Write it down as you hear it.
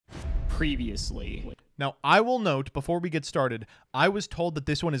previously. Now, I will note, before we get started, I was told that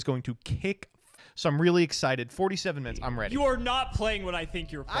this one is going to kick, so I'm really excited. 47 minutes, I'm ready. You are not playing what I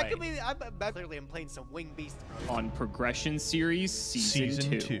think you're playing. I clearly am playing some Wing Beast, bro. On Progression Series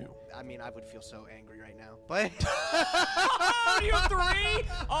Season 2. I mean, I would feel so angry right now, but... You have 3?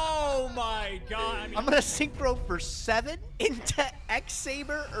 Oh my god. I mean, I'm gonna synchro for 7 into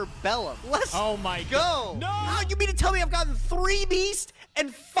X-Saber or Bellum. Let's oh my go. No! Ah, you mean to tell me I've gotten 3 Beast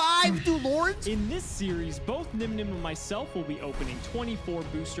and 5 Duelords? In this series, both Nim Nim and myself will be opening 24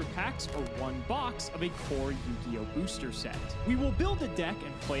 booster packs or 1 box of a core Yu-Gi-Oh! Booster set. We will build a deck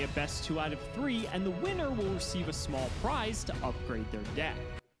and play a best 2 out of 3, and the winner will receive a small prize to upgrade their deck.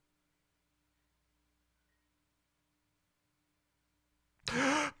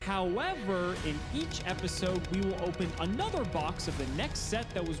 However, in each episode, we will open another box of the next set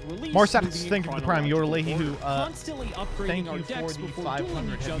that was released. Marsats, thank you for the prime. Your Leahy, who constantly upgrading our decks for the before 500.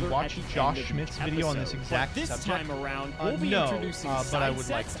 dueling each Have other you watched at the Josh end of Schmidt's each video on this episode. exact But this subject? time around, we'll be no, introducing but I would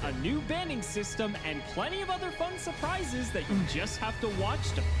side like sets, to. a new banning system, and plenty of other fun surprises that you just have to watch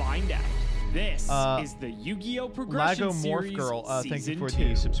to find out. This is the Yu-Gi-Oh! Progression Lago Morph Series Girl, thank you for Season 2.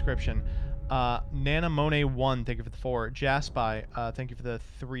 the subscription. Nana Monet 1, thank you for the 4. Jaspi, thank you for the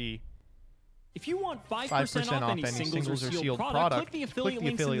 3. If you want 5% off any singles or sealed product, click the affiliate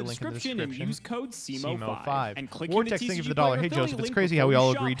links in the description and use code CMO5. And click Vortex, thank you for the $1. Hey Joseph, it's crazy how we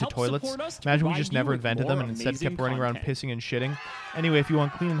all agreed to toilets. Imagine we just never invented them and instead kept running around pissing and shitting. Anyway, if you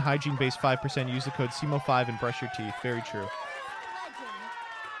want clean and hygiene-based 5%, use the code CMO5 and brush your teeth. Very true.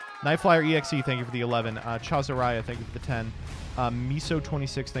 Nightflyer EXE, thank you for the 11. Chazaraya, thank you for the 10.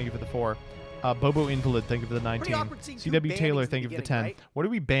 Miso26, thank you for the 4. Bobo Invalid, thank you for the 19. CW Taylor, thank you for the 10. Right? What are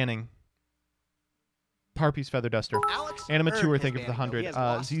we banning? Harpy's Feather Duster. Animature, thank you for the 100.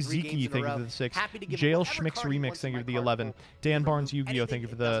 Ziziki, thank you for the 6. Jail Schmix Remix, thank you for the 11. Dan Barnes Yu-Gi-Oh, thank you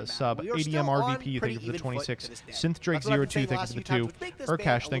for the sub. ADM RVP, thank you for the 26. Synth Drake 02, thank you for the 2.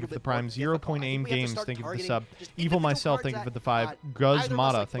 Urkash, thank you for the prime. 0 Point Aim Games, thank you for the sub. Evil Myself, thank you for the 5. Guz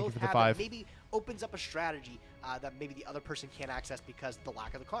Mata, thank you for the 5. Maybe opens up a strategy that maybe the other person can't access because of the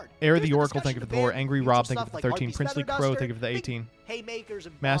lack of the card. Air the Oracle, thank you for the 4. Angry Rob, thank you for the 13. Princely Crow, thank you for the 18.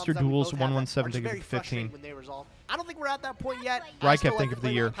 Master Duels 117, thank you for the 15. I don't think we're at that point yet. Rykev, thank you for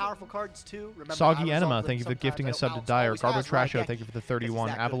the year. Powerful cards too. Soggy Enema, thank you for gifting a sub to Dyer. Garbo Trasho, thank you for the 31.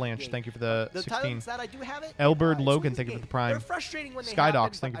 Avalanche, thank you for the 16. Elbird Logan, thank you for the prime.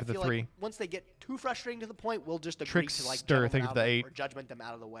 Skydox, thank you for the 3. Once they get too frustrating to the point, we'll just agree to like Trickster, thank you for the 8. or judgment them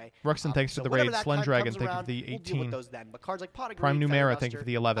out of the way. Ruxton, thanks for the raid. Slend Dragon, thank you for the 18. Prime Numera, thank you for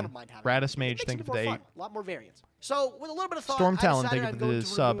the 11. Radis Mage, thank you for the 8. A lot more variants. So, with a little bit of thought, Storm I Talon, decided thank you I'm for going the to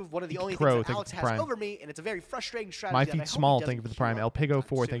sub. remove one of the only Crow, things that thank you Alex for has the prime. over me, and it's a very frustrating strategy. My that I Feet hope Small, he thank you for the doesn't prime. hear El Pigo on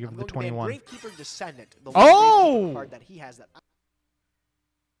 4, soon. thank you for the I'm going to ban 21. Gravekeeper Descendant, the Oh! one card that he has that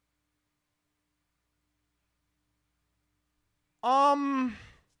I'm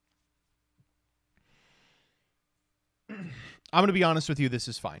going to be honest with you, this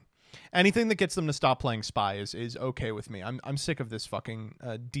is fine. Anything that gets them to stop playing Spy is okay with me. I'm sick of this fucking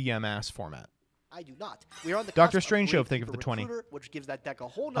DM ass format. I do not. We are on the Dr. cusp of Strange Show, thank you for the Recruiter, 20. which gives that deck a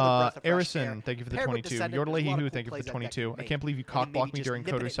whole nother breath of fresh air. Arison, thank you for the Paired with 22. Descendant, there's a lot of Yordle-Hu, cool thank you for plays the that deck 22. can I can't believe you make. I mean, cock-blocked me maybe during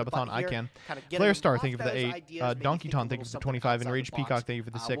just nipping Coder it in the Subathon. butt I here, can. kinda get Flare him Star, off thank you for the Feather's 8. ideas, maybe Donkey think Ton, of thank you little for the something 25. And outside Rage the box. Peacock, thank you for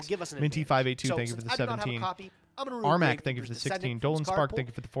the Will 6. give us an Minty advantage. 582, So, thank you for since the I do not have a 17. copy, I'm gonna remove Armac, thank you for the Gravekeeper's 16. Descendant from Dolan his card Spark, pool. thank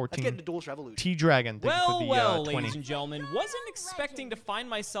you for the Let's get 14. into Duelist Revolution. T-Dragon, thank you for the Well, 20. ladies and gentlemen, wasn't expecting to find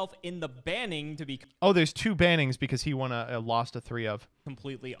myself in the banning, to be Oh, there's 2 bannings because he won a lost a 3 of.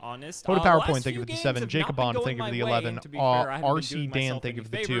 completely honest. Go to Last PowerPoint, thank few you for the games 7. have Jacob not been Bond, thank you for going the my way, 11. and to be fair, I haven't been RC doing Dan, myself thank you any for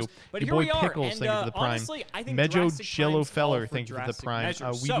the favors, 2. but Your here boy we are, Pickles, and, thank you for the prime. honestly, I think Mejo drastic Jello times call Feller, for thank you for the drastic prime.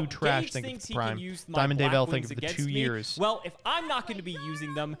 measures. We So, Do Trash, Gage thank you thinks for the he can prime. use my Diamond Dave Black L, thank Wings you for the against 2 me. years. Well, if I'm not going to be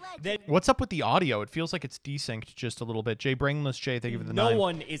using them, then What's up with the audio? It feels like it's desynced just a little bit. Jay Brainless Jay, thank you for the 9. no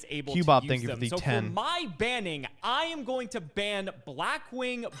one is able Q-Bob, to use thank you for them. the So 10. for my banning, I am going to ban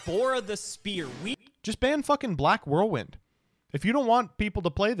Blackwing Bora the Spear. Just ban fucking Black Whirlwind. If you don't want people to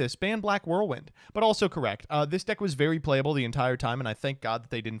play this, ban Black Whirlwind. But also correct. This deck was very playable the entire time, and I thank God that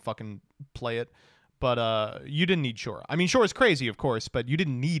they didn't fucking play it. But you didn't need Shore. I mean, Shore is crazy, of course, but you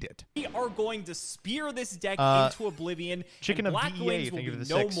didn't need it. We are going to spear this deck into oblivion. Chicken and of Black DEA, Wings will thank you for be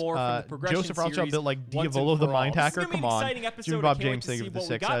the no 6. more from the progression Joseph Rothschild series built like once Diavolo and the for all. Mind This is Hacker. gonna be Come an on. exciting episode. Jimmy I Bob can't wait James, to thank you see for the what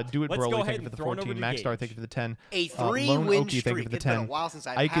we 6. got. Do It Let's go Broly, ahead thank you for and the throw it over 14. to Maxstar, Gage. thank you for the 10. A Lone 3-win Oki, thank you for the streak. It's been a 10. while since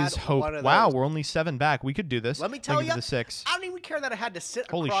I've Ike is had Hope. one of Wow, those. we're only 7 back. We could do this. Let me tell thank you you, for the 6. I don't even care that I had to sit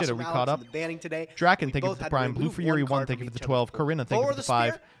Holy across shit, are from we Alex caught in up? the banning today. Draken, We thank you both for the had to prime. Blue remove Fury 1, card thank you from for the each 12. other's Corinna, thank you Lower for the the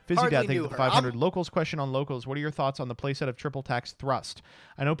 5. spear, Fizzy hardly Dad, thank you knew for the her. 500. Locals, last question on locals. What are your thoughts on the playset of triple tax thrust?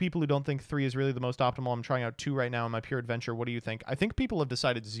 I know people who don't think 3 is really the most optimal. I'm trying out 2 right now in my pure adventure. What do you think? I think people have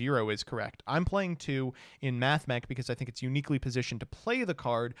decided 0 is correct. I'm playing 2 in Math Mech because I think it's uniquely positioned to play the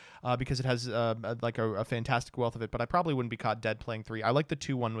card because it has like a fantastic wealth of it, but I probably wouldn't be caught dead playing 3. I like the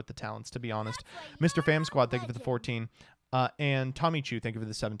 2-1 with the talents, to be honest. Mr. Fam Squad, thank you for the 14. And Tommy Chu, thank you for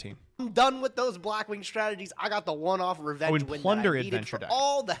the 17. I'm done with those Blackwing strategies. I got the one-off revenge win Plunder that I needed adventure for deck.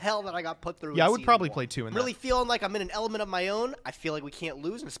 all the hell that I got put through. Yeah, I would probably 1. play 2 in Really that. feeling like I'm in an element of my own. I feel like we can't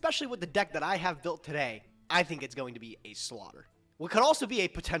lose, and especially with the deck that I have built today, I think it's going to be a slaughter. What could also be a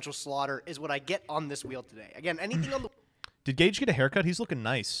potential slaughter is what I get on this wheel today. Again, anything on the Did Gage get a haircut? He's looking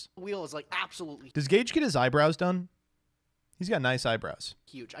nice. wheel is like absolutely Does Gage get his eyebrows done? He's got nice eyebrows.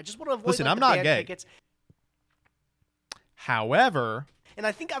 huge. I just want to avoid Listen, like, I'm the not bad gay. tickets. However, And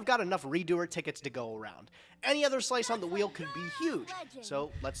I think I've got enough redoer tickets to go around. Any other slice on the wheel could be huge.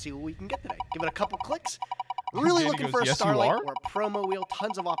 So let's see what we can get today. Give it a couple clicks. Really Danny looking goes, for a "Yes, you Starlight are?" or a promo wheel.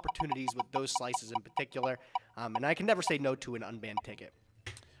 Tons of opportunities with those slices in particular. And I can never say no to an unbanned ticket.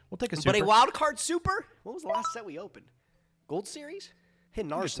 we'll take a super. But a wild card super? What was the last set we opened? Gold Series?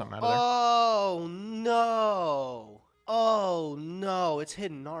 Hidden Arsenal. something out of there. Oh, no. Oh, no. It's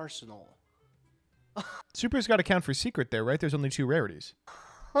Hidden Arsenal. Super's got to count for secret there, right? There's only 2 rarities.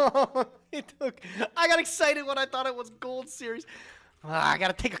 I got excited when I thought it was Gold Series. I got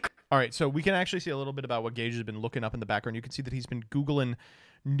to take a... All right, so we can actually see a little bit about what Gage has been looking up in the background. You can see that he's been Googling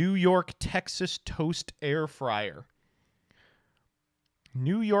New York, Texas toast air fryer.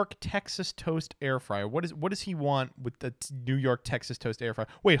 New York, Texas toast air fryer. What does he want with the New York, Texas toast air fryer?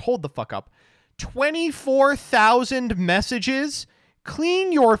 Wait, hold the fuck up. 24,000 messages?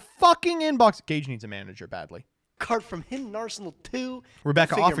 Clean your fucking inbox. Gage needs a manager badly. Card from Hidden Arsenal 2.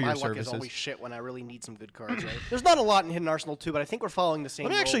 Rebecca, Figure offer my your luck services. is always shit when I really need some good cards, right? There's not a lot in Hidden Arsenal 2, but I think we're following the same Let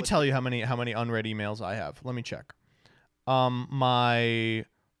me rule actually with- tell you how many unread emails I have. Let me check. My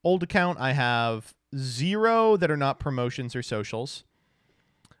old account, I have 0 that are not promotions or socials.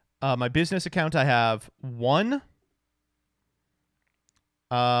 My business account, I have 1.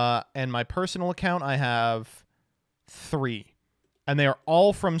 And my personal account, I have 3. And they are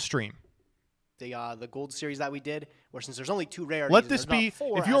all from stream. The Gold Series that we did, where since there's only 2 rarities... Let and this there's not be,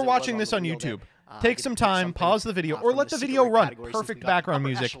 4 if as you're it was watching on this the on wheel YouTube, there, I take get some to pick time, something, pause the video, or from let the secret video rare run. category since we Perfect got the background upper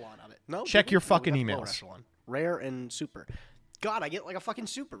music. echelon of it. No, Check did your we? No, we fucking got the lower emails. echelon. Rare and super. God, I get like a fucking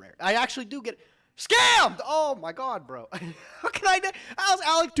super rare. I actually do get... Scammed! Oh my god, bro. What can I do? How's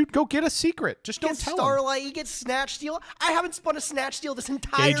Alex... Dude, go get a secret. Just don't Gets tell him. Starlight, he gets Snatch Steal. I haven't spun a Snatch Steal this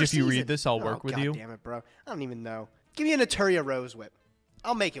entire Gage, if you season. read this, I'll work with God you. Damn it, bro. I don't even know. Give me an Eteria Rose Whip.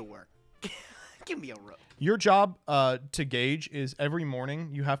 I'll make it work. Give me a rose. Your job to Gage is every morning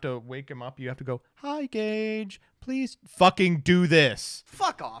you have to wake him up. You have to go, "Hi, Gage. Please fucking do this."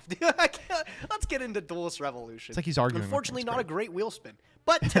 Fuck off, dude. I can't. Let's get into Duelist Revolution. It's like he's arguing with me. Unfortunately, It's not great. a great wheel spin.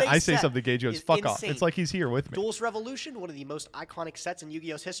 But today's I say set something, Gage goes, is "Fuck off." insane. It's like he's here with me. Duelist Revolution, one of the most iconic sets in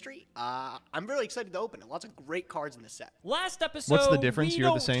Yu-Gi-Oh's history. I'm really excited to open it. Lots of great cards in this set. Last episode, What's the difference? we You're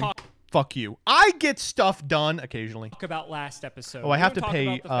the don't same. talk Fuck you. I get stuff done occasionally. about last episode. Oh, I We have don't to talk pay,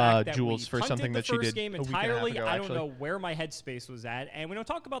 about the fact that Jules we for punted something the that she first did game a week and a half entirely. ago, I don't actually. know where my headspace was at, and we don't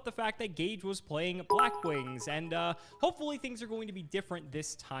talk about the fact that Gage was playing Blackwings, and hopefully things are going to be different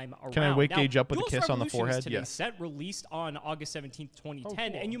this time around. Can I wake Now, Gage up with a Duelist kiss on the Revolution forehead? is today's Yes. set released on August 17th,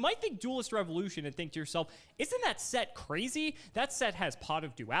 2010, cool. and you might think Duelist Revolution and think to yourself, isn't that set crazy? That set has Pot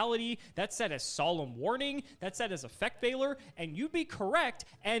of Duality, that set has Solemn Warning, that set has Effect Veiler, and you'd be correct,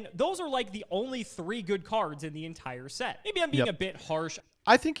 and those are like the only 3 good cards in the entire set. Maybe I'm being Yep. a bit harsh.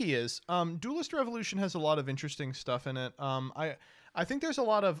 I think he is. Duelist Revolution has a lot of interesting stuff in it. I think there's a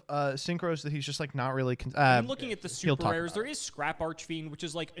lot of synchros that he's just like not really. I'm looking at the he'll super talk rares. about There is Scrap Archfiend, which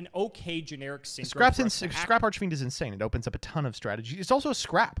is like an okay generic synchro. Scrap for us to act- Archfiend is insane. It opens up a ton of strategy. It's also a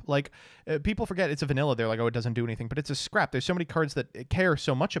scrap. Like people forget it's a vanilla. They're like, oh, it doesn't do anything, but it's a scrap. There's so many cards that care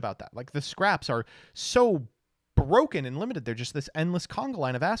so much about that. Like the scraps are so broken and limited. They're just this endless conga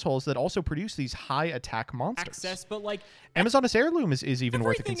line of assholes that also produce these high attack monsters. access, but like Amazoness Heirloom is even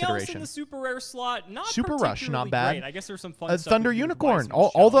worth a everything else in consideration. the super rare slot, not Super Rush, not particularly bad. great. I guess there's some fun stuff. Thunder with Unicorn,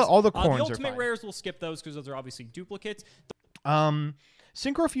 Weisman all the shells. corns The are ultimate fine. rares, we'll skip those because those are obviously duplicates.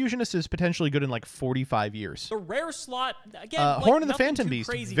 Synchrofusionist is potentially good in like 45 years. The rare slot again. Horn of the nothing Phantom too Beast,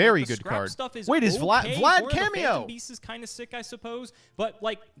 crazy. very Like, the good scrap card. Stuff is Wait, is Vlad okay. Vlad Horn of the cameo? Phantom Beast is kind of sick, I suppose. But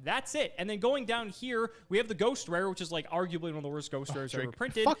like that's it. And then going down here, we have the Ghost Rare, which is like arguably one of the worst Ghost Rares ever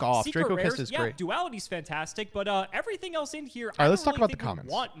printed. Fuck off. Secret Draco Kiss rares, is yeah, great. Duality's fantastic, but everything else in here. right, I let's don't talk really about the think we commons.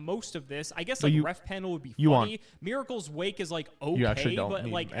 Want most of this? I guess Well, like you- Ref Panel would be you funny. want- Miracle's Wake is like okay, You actually don't but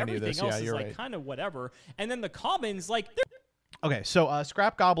need like any of everything this. else Yeah, is you're like right. kind of whatever. And then the commons, like. Okay, so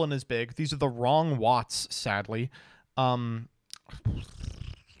Scrap Goblin is big. These are the wrong Watts, sadly. The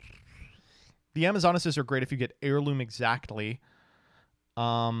Amazonuses are great if you get Heirloom exactly.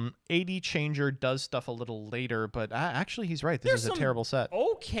 AD Changer does stuff a little later, but actually he's right. This is a terrible set.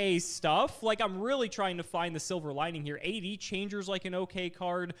 Okay stuff. Like, I'm really trying to find the silver lining here. AD Changer's like an okay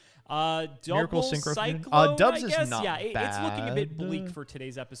card. Double Cyclone, Dubs I guess. Is not yeah, bad. It's looking a bit bleak for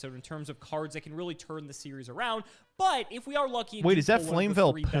today's episode in terms of cards that can really turn the series around. But if we are lucky and wait, is that pull one of the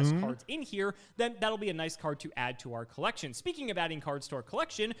Flamevale three best Poon? cards in here, then that'll be a nice card to add to our collection. Speaking of adding cards to our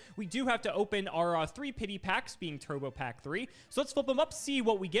collection, we do have to open our 3 pity packs, being Turbo Pack 3. So let's flip them up, see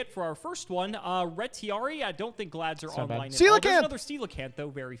what we get for our first one. Retiari, I don't think Glads are online at all. There's another Coelacanth, though,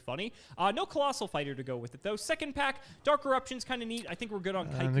 very funny. No Colossal Fighter to go with it, though. Second pack, Dark Eruption's kind of neat. I think we're good on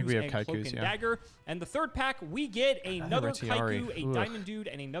Kaikus and Cloak and Dagger. And the third pack, we get another Kaiku, a Diamond Dude,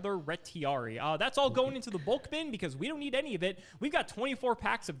 and another Retiari. That's all going into the bulk bin because we don't need any of it. We've got 24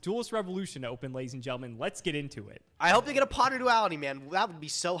 packs of Duelist Revolution to open, ladies and gentlemen. Let's get into it. I hope they get a Potter Duality, man. That would be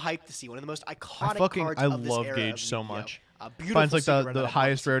so hyped to see. One of the most iconic cards of this era. I love Gauge so much. Finds like the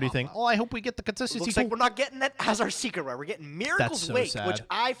highest rarity thing. Oh, I hope we get the consistency. Looks like we're not getting that as our secret rare. We're getting Miracle's Wake, which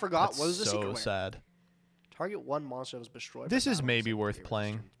I forgot was the secret rare. So sad. Target one monster that was destroyed. This is maybe worth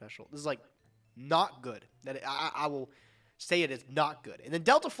playing. Special. This is like not good. I will say it is not good. And then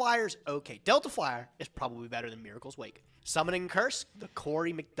Delta Flyer's okay. Delta Flyer is probably better than Miracle's Wake. Summoning Curse, the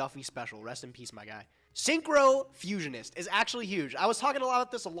Corey McDuffie special. Rest in peace, my guy. Synchro Fusionist is actually huge. I was talking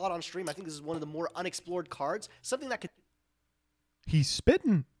about this a lot on stream. I think this is one of the more unexplored cards. Something that could... He's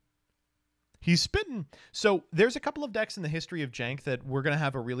spitting. He's spitting. So there's a couple of decks in the history of Jank that we're going to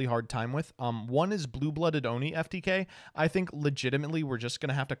have a really hard time with. One is Blue-Blooded Oni FTK. I think legitimately we're just going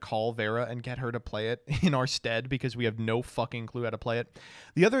to have to call Vera and get her to play it in our stead because we have no fucking clue how to play it.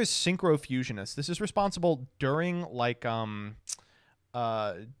 The other is Synchro Fusionist. This is responsible during like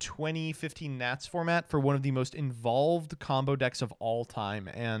 2015 Nats format for one of the most involved combo decks of all time.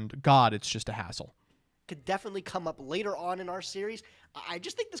 And God, it's just a hassle. Could definitely come up later on in our series. I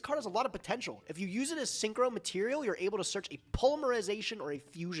just think this card has a lot of potential. If you use it as synchro material, you're able to search a polymerization or a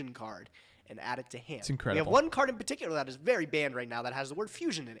fusion card and add it to hand. It's incredible. We have one card in particular that is very banned right now that has the word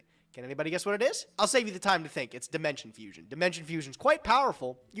fusion in it. Can anybody guess what it is? I'll save you the time to think. It's Dimension Fusion. Dimension Fusion is quite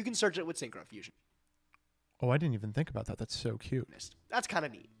powerful. You can search it with Synchro Fusion. Oh, I didn't even think about that. That's so cute. That's kind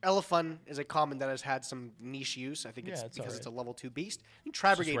of neat. Elephun is a common that has had some niche use. I think it's because it's a level 2 beast. I think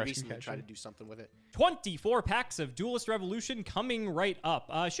Tri-Brigade recently tried to do something with it. 24 packs of Duelist Revolution coming right up.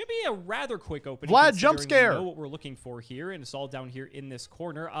 Should be a rather quick opening. Vlad, jump scare! We know what we're looking for here, and it's all down here in this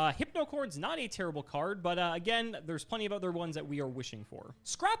corner. Hypnocorn's not a terrible card, but again, there's plenty of other ones that we are wishing for.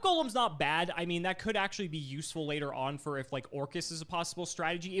 Scrap Golem's not bad. I mean, that could actually be useful later on for if, like, Orcus is a possible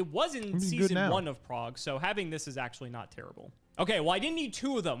strategy. It was in Season 1 of Prague, so having this is actually not terrible. Okay, well, I didn't need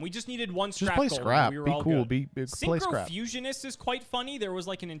 2 of them. We just needed 1 Scrap Golem. Just play Scrap. We were be all cool. Good. Play Scrap. Synchro Fusionist is quite funny. There was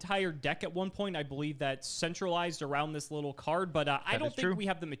like an entire deck at one point, I believe, that centralized around this little card, but I don't think we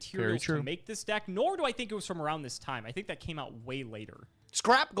have the materials to make this deck, nor do I think it was from around this time. I think that came out way later.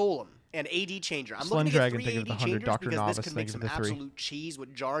 Scrap Golem and AD Changer. I'm looking to get 3 AD Changers because this could make some absolute cheese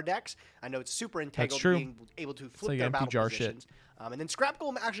with jar decks. I know it's super integral to being able to flip their battle positions. And then Scrap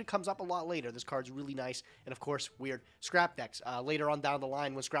Golem actually comes up a lot later. This card's really nice. And, of course, weird Scrap decks. Later on down the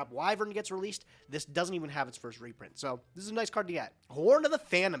line, when Scrap Wyvern gets released, this doesn't even have its first reprint. So this is a nice card to get. Horn of the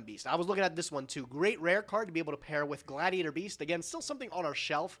Phantom Beast. I was looking at this one, too. Great rare card to be able to pair with Gladiator Beast. Again, still something on our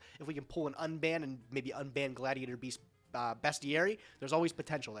shelf. If we can pull an unban and maybe unban Gladiator Beast Bestiary, there's always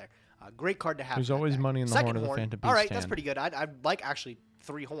potential there. Great card to have. There's always money in the Horn of the Phantom Beast. All right, that's pretty good. I'd like actually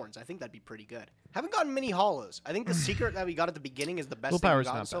 3 horns. I think that'd be pretty good. Haven't gotten many hollows. I think the secret that we got at the beginning is the best thing we've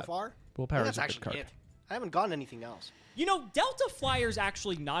gotten so far. Willpower is a good card. I haven't gotten anything else. You know, Delta Flyer's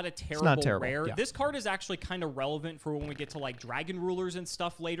actually not a terrible rare. Yeah. This card is actually kind of relevant for when we get to, like, Dragon Rulers and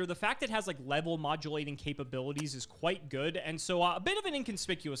stuff later. The fact it has, like, level modulating capabilities is quite good, and so a bit of an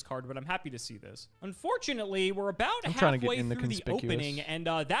inconspicuous card, but I'm happy to see this. Unfortunately, we're about halfway through the opening, and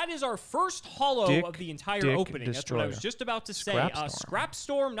that is our first holo of the entire opening. That's what I was just about to say. Scrap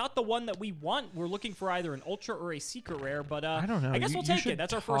Storm, not the one that we want. We're looking for either an Ultra or a Secret Rare, but I don't know. I guess we'll take it.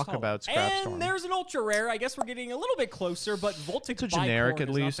 That's our first holo. And there's an Ultra Rare. I guess we're getting a little bit closer, but Voltic generic, at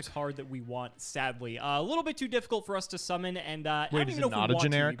least. Not the card that we want, sadly. A little bit too difficult for us to summon, and I Wait, don't even know if we want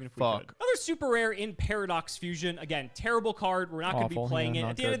generic? to, even if we could. Another super rare in Paradox Fusion. Again, terrible card. We're not going to be playing it.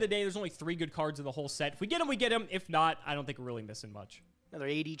 At the end of the day, there's only 3 good cards in the whole set. If we get them, we get them. If not, I don't think we're really missing much. Another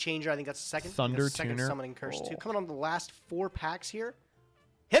AD Changer. I think that's the second. Thunder second Tuner. Summoning Curse, too. Coming on the last 4 packs here.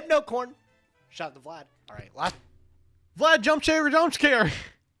 Hypnocorn. Shout out to Vlad. All right, last. Vlad, jump scare.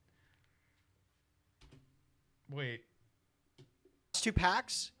 Wait. Last 2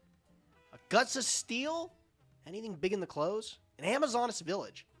 packs. A Guts of Steel. Anything big in the close? An Amazoness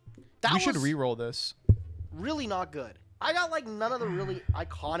Village. We should re-roll this. Really not good. I got like none of the really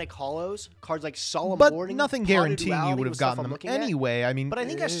iconic hollows. Cards like Solemn Warning. But nothing guaranteeing you would have gotten them anyway. I mean, but I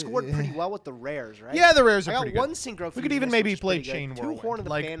think I scored pretty well with the rares, right? Yeah, the rares are pretty good. I got 1 Synchro. We could even maybe play Chain Whirlwind.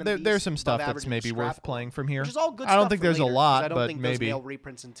 Like, there's some stuff that's maybe worth playing from here. Which is all good I don't think there's a lot, but maybe. I don't think those mail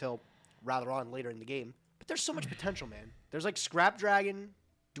reprints until rather on later in the game. But there's so much potential, man. There's like Scrap Dragon,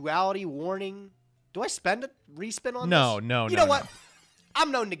 Duality, Warning. Do I spend a respin on this? No. You know what?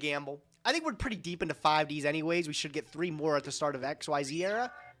 I'm known to gamble. I think we're pretty deep into 5Ds anyways. We should get 3 more at the start of XYZ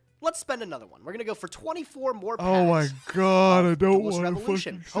era. Let's spend another one. We're going to go for 24 more packs. Oh my god, I don't want to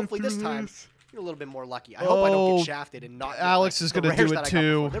fucking Hopefully this time, you're a little bit more lucky. I hope I don't get shafted and not Alex is going to do it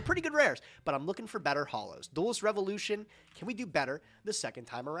too. They're pretty good rares, but I'm looking for better hollows. Duelist Revolution, can we do better the second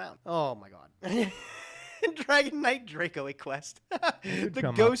time around? Oh my god. Dragon Knight Draco Quest.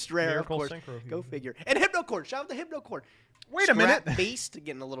 The ghost rare, of course. Go figure. And Hypnocord. Shout out to Hypnocord. Wait a minute. Beast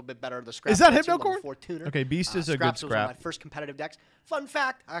getting a little bit better. The scrap. Is that Hypnocord? Okay, Beast is a good scrap. Was one of my first competitive decks. Fun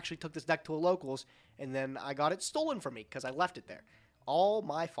fact: I actually took this deck to a locals, and then I got it stolen from me because I left it there. All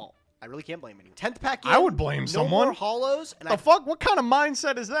my fault. I really can't blame anyone. 10th pack. I would blame someone. More hollows. And the fuck? What kind of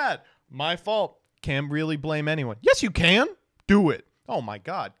mindset is that? My fault. Can't really blame anyone. Yes, you can. Do it. Oh my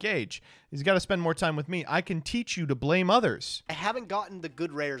God, Gage. He's got to spend more time with me. I can teach you to blame others. I haven't gotten the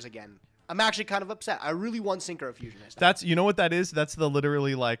good rares again. I'm actually kind of upset. I really want Synchro Fusionist. That's, you know what that is? That's the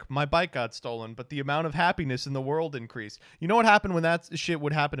literally like, my bike got stolen, but the amount of happiness in the world increased. You know what happened when that shit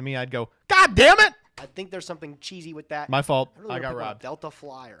would happen to me? I'd go, God damn it! I think there's something cheesy with that. My fault. I got robbed. Delta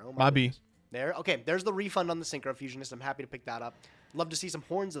Flyer. Oh my B. There. Okay, there's the refund on the Synchro Fusionist. I'm happy to pick that up. Love to see some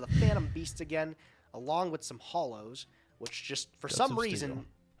Horns of the Phantom Beasts again, along with some hollows, which just, for some reason,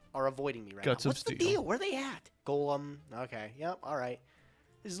 are avoiding me right now. What's the deal? Where are they at? Golem. Okay. Yep. All right.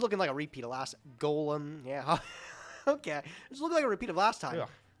 This is looking like a repeat of last Golem. Yeah. Okay. This is looking like a repeat of last time.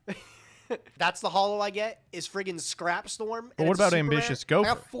 Yeah. That's the hollow I get is friggin' Scrap Storm. But what about Ambitious Gopher?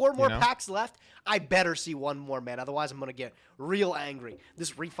 I got 4 more packs left. I better see 1 more, man. Otherwise, I'm going to get real angry.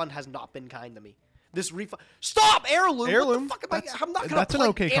 This refund has not been kind to me. This refund. Stop! Heirloom! Heirloom? What the fuck am I? I'm not going to play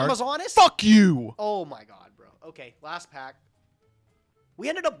okay Amazoness. Fuck you! Oh, my God, bro. Okay, last pack. We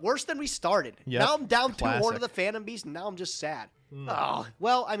ended up worse than we started. Yep. Now I'm down 2 Horn of the Phantom Beast, and now I'm just sad. Oh,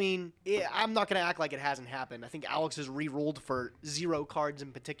 well, I mean, I'm not going to act like it hasn't happened. I think Alex has re-rolled for 0 cards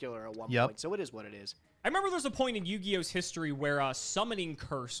in particular at one point, so it is what it is. I remember there's a point in Yu-Gi-Oh's history where Summoning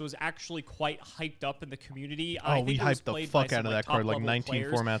Curse was actually quite hyped up in the community. Oh, we hyped the fuck out of that card like 19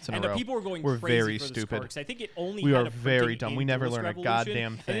 formats in a row. People were going we're crazy very for stupid. This card, I think it only we had are very dumb. We never learned a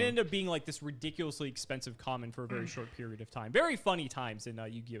goddamn thing. And it ended up being like this ridiculously expensive common for a very short period of time. Very funny times in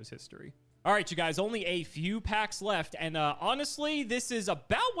Yu-Gi-Oh's history. All right, you guys, only a few packs left, and honestly, this is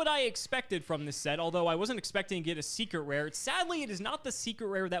about what I expected from this set, although I wasn't expecting to get a secret rare. Sadly, it is not the secret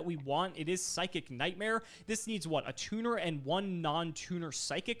rare that we want. It is Psychic Nightmare. This needs, what, a tuner and 1 non-tuner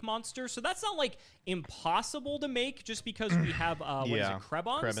Psychic monster, so that's not, like, impossible to make just because we have, what is it,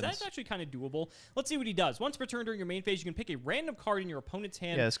 Krebons? That's actually kind of doable. Let's see what he does. Once per turn during your main phase, you can pick a random card in your opponent's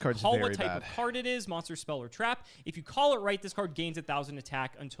hand. Yeah, this card's call very what type bad. of card it is, monster, spell, or trap. If you call it right, this card gains 1,000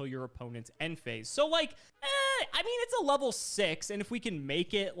 attack until your opponent's end phase. So, like, I mean, it's a level 6, and if we can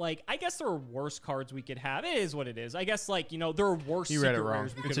make it, like, I guess there are worse cards we could have. It is what it is. I guess, like, you know, there are worse. You read it wrong.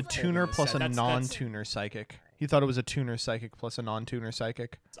 It's a tuner plus a non-tuner Psychic. He thought it was a tuner Psychic plus a non-tuner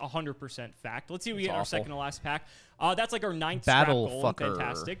Psychic. It's 100% fact. Let's see what we get in our second to last pack. That's like our 9th Battle Scrap Golem.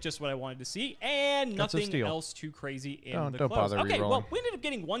 Fantastic. Just what I wanted to see. And nothing else too crazy in the close. Bother okay, re-rolling. well, we ended up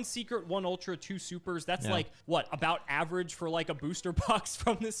getting 1 secret, 1 ultra, 2 supers. That's like, what, about average for like a booster box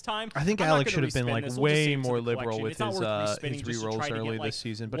from this time? I think Alex should have been like way more liberal with his re-rolls early this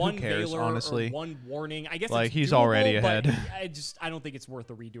season, but who cares, honestly? 1 warning. I guess like, it's he's doable, already ahead. I don't think it's worth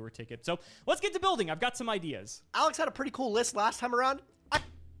a redoer ticket. So let's get to building. I've got some ideas. Alex had a pretty cool list last time around.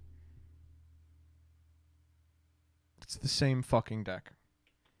 It's the same fucking deck.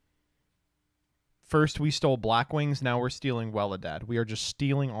 First we stole Blackwings, now we're stealing Welladad. We are just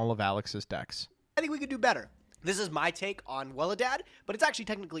stealing all of Alex's decks. I think we could do better. This is my take on Welladad, but it's actually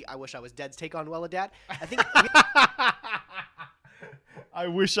technically I Wish I Was Dead's take on Welladad. I think I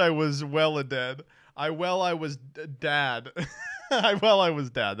wish I was Welladad. I was dad. I was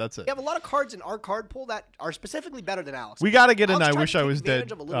dad. That's it. We have a lot of cards in our card pool that are specifically better than Alex. We got to get an I Wish I Was Dead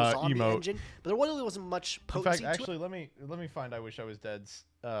emote. Engine, but there really wasn't much potency. In fact, actually, let me find I Wish I Was Dead's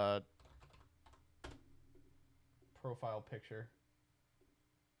profile picture.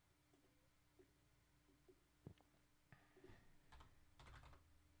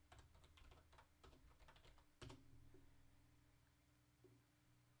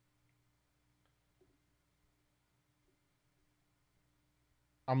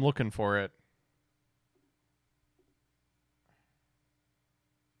 I'm looking for it.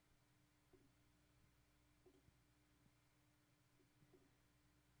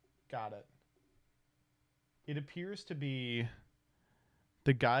 Got it. It appears to be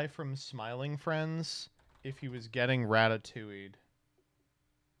the guy from Smiling Friends if he was getting ratatouille'd.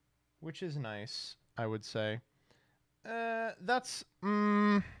 Which is nice, I would say. That's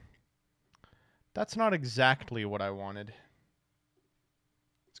not exactly what I wanted.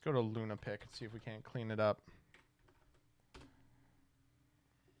 Let's go to Lunapic and see if we can't clean it up.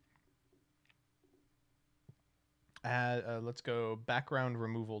 Let's go background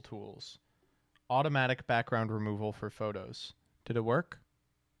removal tools. Automatic background removal for photos. Did it work?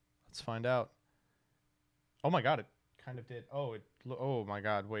 Let's find out. Oh my god, it kind of did. Oh my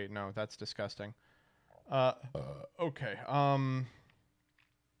god, wait, no, that's disgusting. Okay.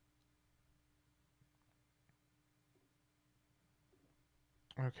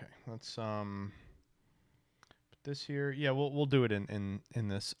 Okay, let's put this here. Yeah, we'll do it in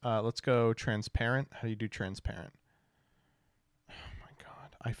this. Let's go transparent. How do you do transparent? Oh my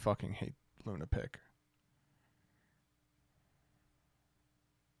god, I fucking hate Lunapic.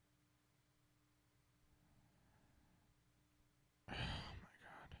 Oh my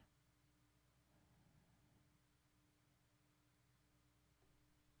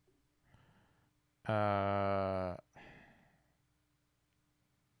god.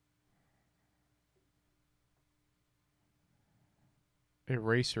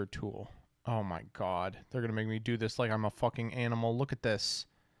 Eraser tool. Oh my god. They're gonna make me do this like I'm a fucking animal. Look at this.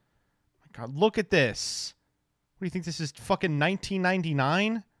 Oh my god, look at this. What do you think this is, fucking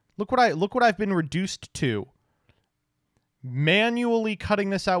 1999? Look what I've been reduced to. Manually cutting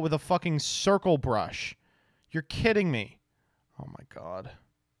this out with a fucking circle brush. You're kidding me. Oh my god.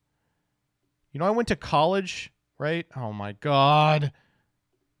 You know I went to college, right? Oh my god.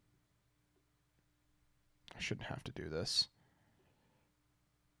 I shouldn't have to do this.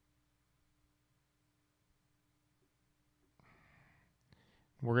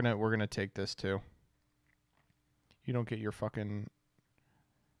 We're gonna take this too. You don't get your fucking...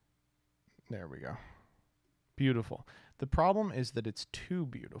 There we go. Beautiful. The problem is that it's too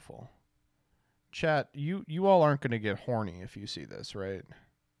beautiful. Chat, you all aren't gonna get horny if you see this, right?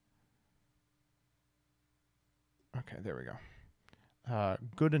 Okay, there we go.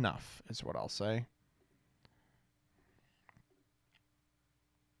 Good enough is what I'll say.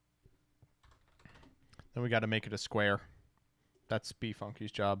 Then we got to make it a square. That's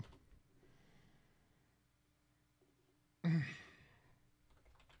B-Funky's job.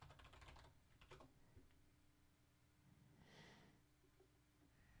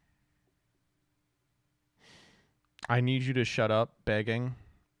 I need you to shut up, begging.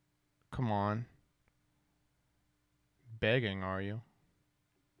 Come on. Begging, are you?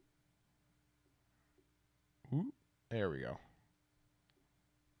 Ooh, there we go.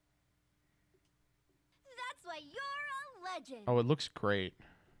 That's why you're a legend. Oh, it looks great.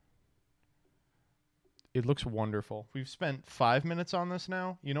 It looks wonderful. We've spent 5 minutes on this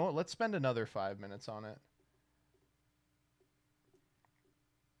now. You know what? Let's spend another 5 minutes on it.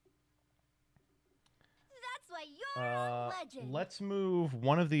 That's why you're a legend. Let's move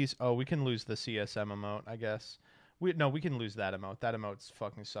one of these. Oh, we can lose the CSM emote, I guess. No, we can lose that emote. That emote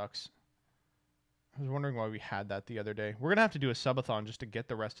fucking sucks. I was wondering why we had that the other day. We're gonna have to do a subathon just to get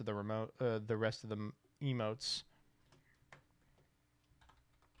the rest of the emotes.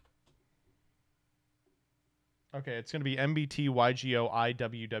 Okay, it's gonna be MBTYuGiOh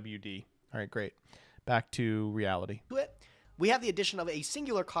IWWD. All right, great. Back to reality. We have the addition of a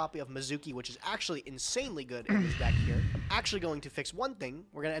singular copy of Mizuki, which is actually insanely good in this deck here. I'm actually going to fix one thing.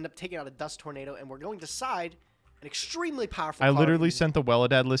 We're going to end up taking out a Dust Tornado, and we're going to side an extremely powerful card. I literally sent the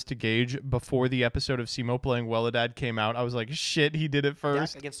Welladad list to Gage before the episode of Simo playing Welladad came out. I was like, shit, he did it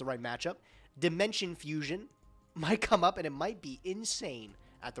first. Against the right matchup. Dimension Fusion might come up, and it might be insane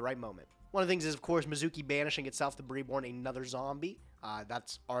at the right moment. One of the things is, of course, Mizuki banishing itself to Reborn another zombie.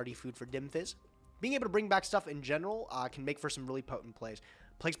 That's already food for Dimfizz. Being able to bring back stuff in general can make for some really potent plays.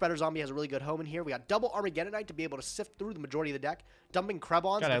 Plague Spreader Zombie has a really good home in here. We got double Armageddonite to be able to sift through the majority of the deck. Dumping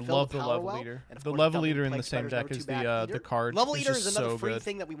Krebons. God, I love the Level Eater. The Level Eater in the same deck is the card. Level Eater is another free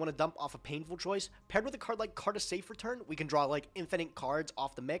thing that we want to dump off a Painful Choice. Paired with a card like Card of Safe Return, we can draw like infinite cards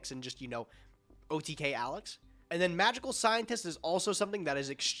off the mix and just, you know, OTK Alex. And then Magical Scientist is also something that is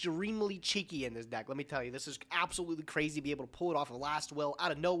extremely cheeky in this deck. Let me tell you, this is absolutely crazy to be able to pull it off of Last Will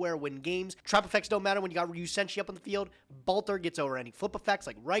out of nowhere, win games. Trap effects don't matter when you got Ryu Senshi up on the field. Bolter gets over any flip effects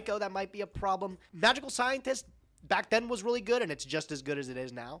like Raikou, that might be a problem. Magical Scientist back then was really good, and it's just as good as it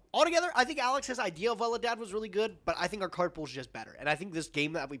is now. Altogether, I think Alex's idea of Veladad was really good, but I think our card pool is just better. And I think this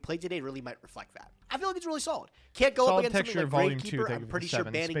game that we played today really might reflect that. I feel like it's really solid. Can't go up against something like Gravekeeper. I'm pretty sure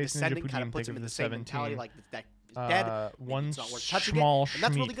banning Descendant kind of puts him in the same mentality like the deck is dead. One it's not worth touching small it. And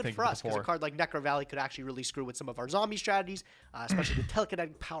that's really good for us, because a card like Necro Valley could actually really screw with some of our zombie strategies, especially the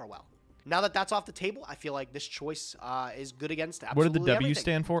telekinetic power well. Now that that's off the table, I feel like this choice is good against absolutely What did the W everything.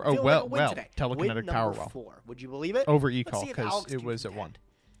 stand for? Oh, well, telekinetic win power well. 4. Would you believe it? Over E-Call, because it was at 1.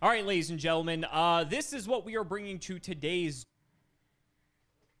 All right, ladies and gentlemen, this is what we are bringing to today's...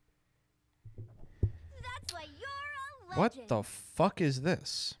 That's why you're a legend. What the fuck is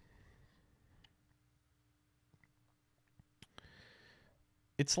this?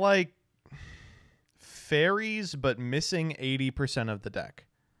 It's like fairies, but missing 80% of the deck.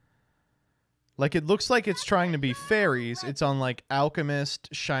 Like, it looks like it's trying to be fairies. It's on, like, Alchemist,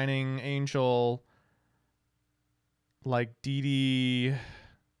 Shining Angel, like, DD,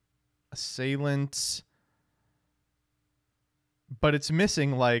 Assailant. But it's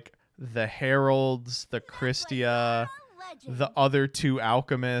missing, like, the Heralds, the Christia, the other 2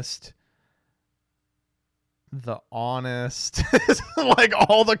 Alchemist, the Honest. Like,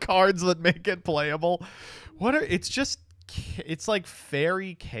 all the cards that make it playable. It's like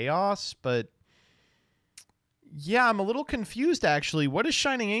fairy chaos, but... Yeah, I'm a little confused, actually. What is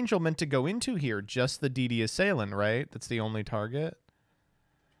Shining Angel meant to go into here? Just the DD Assailant, right? That's the only target?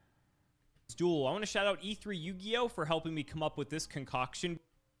 Duel. I want to shout out E3Yu-Gi-Oh! For helping me come up with this concoction.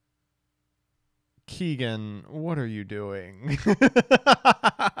 Keegan, what are you doing?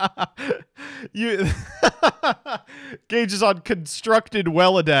 Gage is on constructed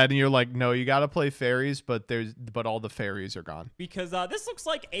Veladad, and you're like, no, you gotta play fairies, but all the fairies are gone. Because this looks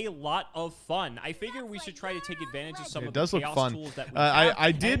like a lot of fun. I figure we should try to take advantage of some of the chaos tools that we have.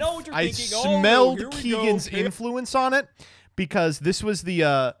 I smelled Keegan's influence on it, because this was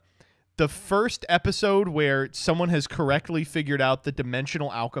the first episode where someone has correctly figured out the Dimensional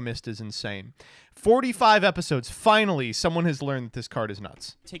Alchemist is insane. 45 episodes. Finally, someone has learned that this card is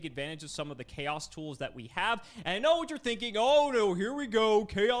nuts. Take advantage of some of the chaos tools that we have. And I know what you're thinking. Oh, no, here we go.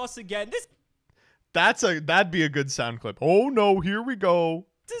 Chaos again. That'd be a good sound clip. Oh, no, here we go.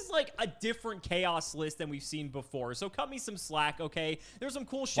 This is like a different chaos list than we've seen before, so cut me some slack, okay? There's some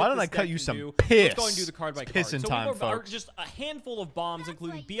cool shit. Why don't I cut you some piss? Let's go and do the card by card. Piss in time, folks. Just a handful of bombs,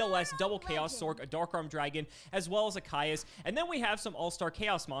 including BLS, Double Chaos Sork, a Dark Arm Dragon, as well as a Caius. And then we have some all-star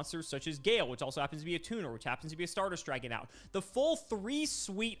chaos monsters, such as Gale, which also happens to be a tuner, which happens to be a Stardust Dragon out. The full 3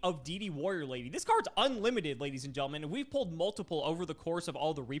 suite of DD Warrior Lady. This card's unlimited, ladies and gentlemen, and we've pulled multiple over the course of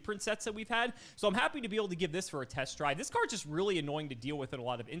all the reprint sets that we've had, so I'm happy to be able to give this for a test drive. This card's just really annoying to deal with in a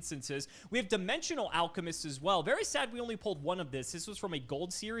lot of instances. We have Dimensional Alchemist as well. Very sad we only pulled 1 of this. This was from a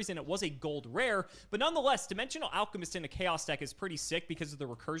gold series, and it was a gold rare. But nonetheless, Dimensional Alchemist in a Chaos deck is pretty sick because of the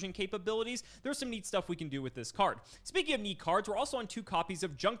recursion capabilities. There's some neat stuff we can do with this card. Speaking of neat cards, we're also on 2 copies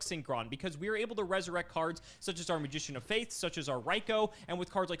of Junk Synchron because we are able to resurrect cards such as our Magician of Faith, such as our Raiko, and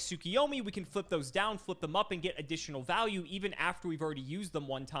with cards like Tsukiyomi, we can flip those down, flip them up, and get additional value even after we've already used them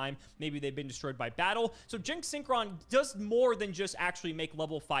one time. Maybe they've been destroyed by battle. So Junk Synchron does more than just actually make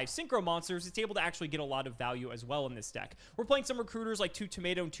level 5 Synchro monsters. It's able to actually get a lot of value as well in this deck. We're playing some recruiters like 2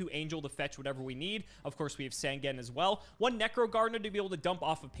 Tomato and 2 Angel to fetch whatever we need. Of course, we have Sangen as well. 1 Necro Gardener to be able to dump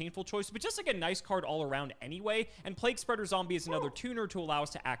off of Painful Choice, but just like a nice card all around anyway. And Plague Spreader Zombie is another tuner to allow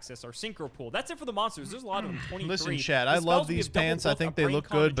us to access our Synchro pool. That's it for the monsters. There's a lot of them, 23. Listen, chat, I love these pants. I think they look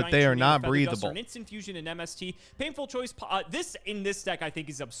good, but they are not breathable. An Instant Fusion and MST. Painful Choice, in this deck I think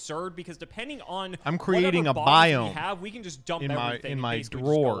is absurd because depending on I'm creating a biome we can just dump in my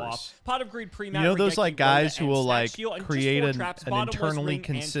drawers. Pot of Greed pre-mat. You know those like guys who will like create an internally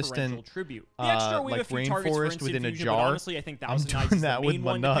consistent like rainforest within a jar? Honestly, I think that was I'm doing that with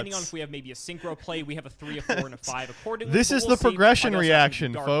my nuts. Depending on if we have maybe a synchro play, we have a 3, a 4, and a 5 accordingly. This is the progression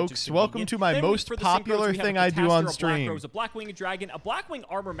reaction, folks. Welcome to my most popular thing I do on stream. A Blackwing Dragon, a Blackwing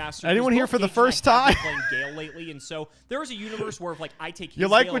Armor Master. Anyone here for the first time? Playing Gale lately, and so there is a universe where if like I take you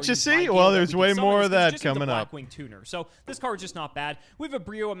like what you see? Well, there's way more of that coming up. Blackwing tuner. So this card is just not bad. We have a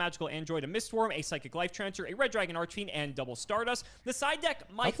Brio, a Magical Android, a Mistworm, a Psychic Life Transfer, a Red Dragon Archfiend, and double Stardust. The side deck,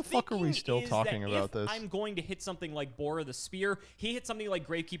 my the fuck are we still talking about this? I'm going to hit something like Bora the Spear. He hit something like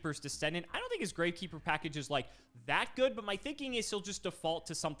Gravekeeper's Descendant. I don't think his Gravekeeper package is like that good, but my thinking is he'll just default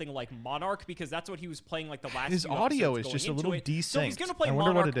to something like Monarch because that's what he was playing like the last. His audio is just a little desynced. So he's gonna play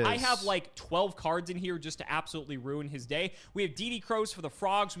Monarch. I have like 12 cards in here just to absolutely ruin his day. We have DD Crows for the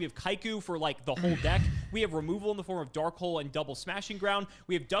frogs. We have Kaiku for like the whole deck. We have removal in the form of Dark Hole and double Smashing Grab. round.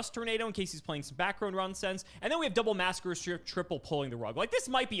 We have Dust Tornado in case he's playing some background nonsense. And then we have Double Massacre Strip triple pulling the rug. Like, this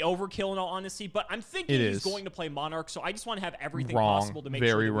might be overkill in all honesty, but I'm thinking he's going to play Monarch, so I just want to have everything possible to make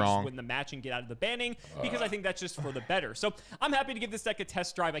sure that we just win the match and get out of the banning, because I think that's just for the better. So I'm happy to give this deck a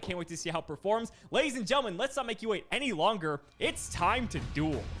test drive. I can't wait to see how it performs. Ladies and gentlemen, let's not make you wait any longer. It's time to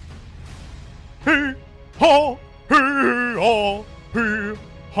duel. Hey, ha, hey, ha, hey,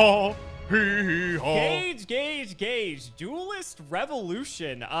 ha. Gage. Duelist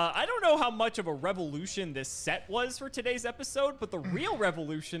Revolution. I don't know how much of a revolution this set was for today's episode, but the real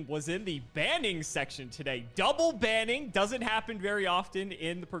revolution was in the banning section today. Double banning doesn't happen very often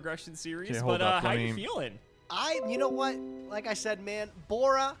in the progression series, but how you feeling? You know what? Like I said, man,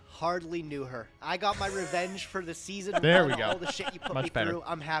 Bora hardly knew her. I got my revenge for the season. There we go. All the shit you put me through.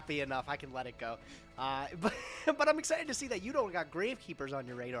 I'm happy enough. I can let it go. But I'm excited to see that you don't got Gravekeepers on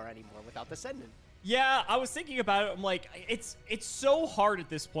your radar anymore without the Sending. Yeah, I was thinking about it. I'm like, it's so hard at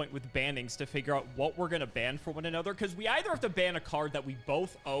this point with bannings to figure out what we're going to ban for one another, because we either have to ban a card that we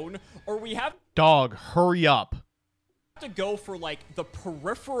both own, or we have... Dog, hurry up. ...to go for, like, the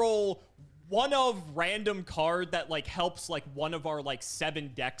peripheral... one of random card that like helps like one of our like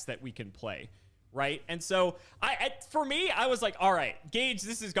 7 decks that we can play, right? And so for me, I was like, all right, Gage,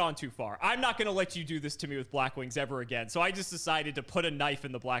 this has gone too far. I'm not going to let you do this to me with Blackwings ever again. So I just decided to put a knife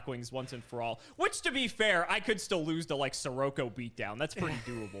in the Blackwings once and for all, which to be fair, I could still lose to like Sirocco beatdown. That's pretty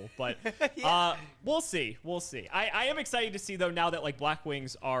doable, but we'll see. We'll see. I am excited to see though, now that like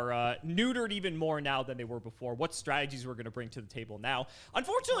Blackwings are neutered even more now than they were before, what strategies we're going to bring to the table now.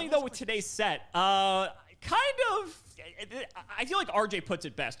 Unfortunately though, with today's set, I feel like RJ puts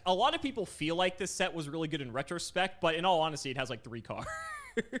it best. A lot of people feel like this set was really good in retrospect, but in all honesty, it has like 3 cards.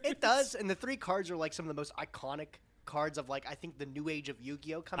 It does, and the 3 cards are like some of the most iconic cards of like, I think, the new age of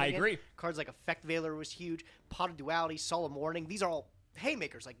Yu-Gi-Oh! Coming in. I agree. Cards like Effect Veiler was huge, Pot of Duality, Solemn Warning. These are all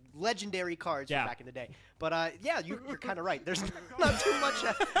haymakers, like legendary cards from back in the day. But yeah, you're kind of right. There's not too much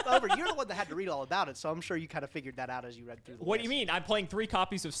over. You're the one that had to read all about it, so I'm sure you kind of figured that out as you read through the What list. do you mean? I'm playing 3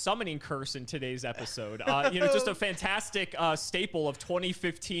 copies of Summoning Curse in today's episode. Just a fantastic staple of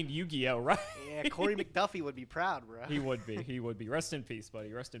 2015 Yu-Gi-Oh, right? Yeah, Corey McDuffie would be proud, bro. He would be. He would be. Rest in peace,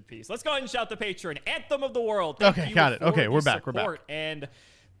 buddy. Rest in peace. Let's go ahead and shout the Patreon. Anthem of the World. Okay, got it. Okay, we're back. We're back. And,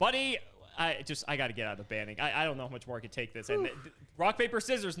 buddy... I got to get out of the banning. I don't know how much more I could take this. And rock, paper,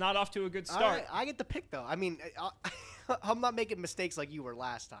 scissors, not off to a good start. Right, I get to pick, though. I mean, I'm not making mistakes like you were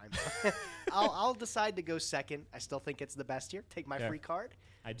last time. I'll decide to go second. I still think it's the best here. Take my free card.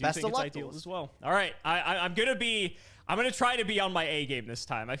 I do think it's ideal as well. All right. I'm going to try to be on my A game this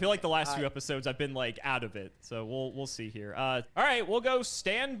time. I feel like the last few episodes I've been like out of it. So we'll see here. All right, we'll go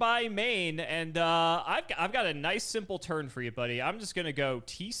standby main, and I've got a nice simple turn for you, buddy. I'm just going to go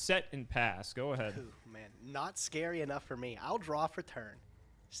T set and pass. Go ahead. Ooh, man, not scary enough for me. I'll draw for turn.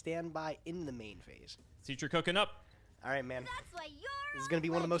 Standby in the main phase. See what you're cooking up. All right, man. That's why this is going to be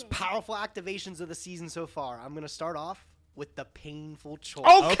one of the most powerful activations of the season so far. I'm going to start off with the painful choice.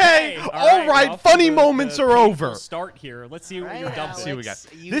 Okay. All right. Well, funny moments are over. Start here. Let's see what you're dumping. Let's see what we got.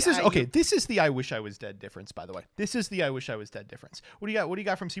 This is okay. This is the I wish I was dead difference, by the way. This is the I wish I was dead difference. What do you got? What do you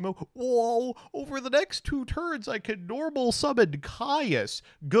got from Simo? Whoa! Over the next 2 turns, I could normal summon Caius.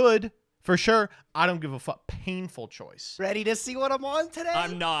 Good. For sure, I don't give a fuck. Painful choice. Ready to see what I'm on today?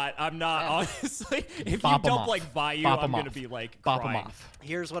 I'm not. Honestly, if you dump like Vayu, I'm going to be like crying.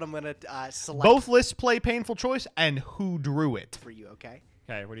 Here's what I'm going to select. Both lists play painful choice and who drew it. For you, okay?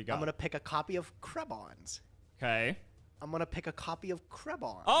 Okay, what do you got? I'm going to pick a copy of Krebons. Okay. I'm going to pick a copy of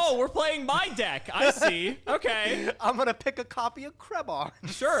Krebons. Oh, we're playing my deck. I see. Okay. I'm going to pick a copy of Krebons.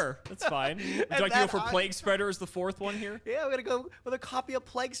 Sure. That's fine. Would you like to go for Plague Spreader as the 4th one here? Yeah, I'm going to go with a copy of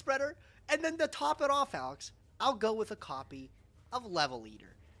Plague Spreader. And then to top it off, Alex, I'll go with a copy of Level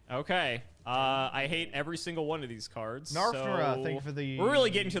Eater. Okay. I hate every single one of these cards. Narfnura, thank you for the... We're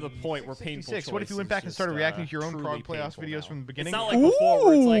really getting to the point where painful choice. What if you went back and started reacting to your own Prog Playoffs videos from the beginning? It's not like before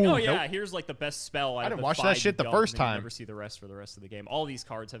where it's like, oh yeah, here's like the best spell. I didn't watch that shit the first time. You never see the rest for the rest of the game. All these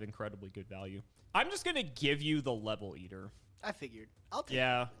cards have incredibly good value. I'm just going to give you the Level Eater. I figured. I'll take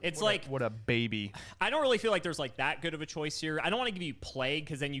it. It's like... What a baby. I don't really feel like there's like that good of a choice here. I don't want to give you Plague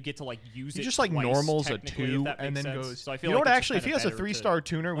because then you get to like use it just like twice, normals a 2 and then goes... So I feel you know what, actually, if he has a 3-star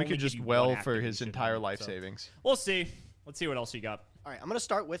tuner, we could just well for his entire life savings. We'll see. Let's see what else you got. All right, I'm going to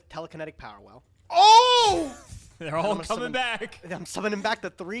start with Telekinetic Power Well. Oh! They're all coming back. I'm summoning back the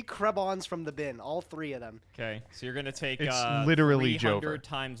 3 Krebons from the bin, all 3 of them. Okay, so you're gonna take it's literally 300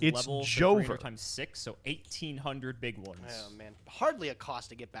 times level, so 300 times 6, so 1,800 big ones. Oh man, hardly a cost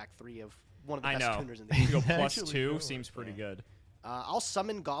to get back 3 of one of the best tuners in the game. game. Go +2 seems pretty good. I'll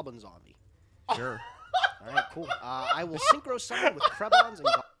summon Goblin Zombie. Sure. All right, cool. I will synchro summon with Krebons and.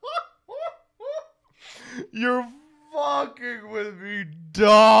 You're fucking with me,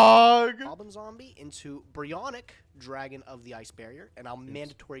 dog. Goblin Zombie into Bryonic Dragon of the Ice Barrier, and I'll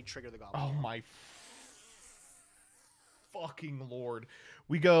mandatory trigger the Goblin. Oh my fucking lord.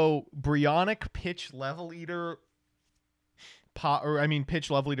 We go Bryonic, Pitch, Level Eater, Pitch,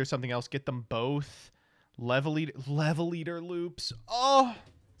 Level Eater, something else. Get them both. Level Eater loops. Oh.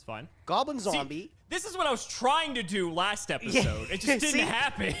 It's fine. Goblin Zombie. See, this is what I was trying to do last episode. It just didn't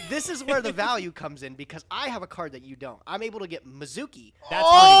happen. This is where the value comes in because I have a card that you don't. I'm able to get Mizuki.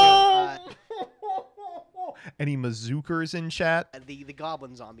 That's pretty good. Any Mazukers in chat? The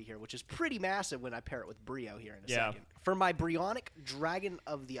Goblin Zombie here, which is pretty massive when I pair it with Brio here in a second. For my Bryonic Dragon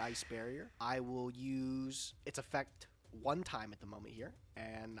of the Ice Barrier, I will use its effect one time at the moment here.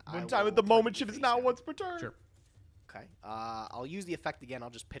 And one time at the moment if it's not once per turn. Sure. Okay. I'll use the effect again. I'll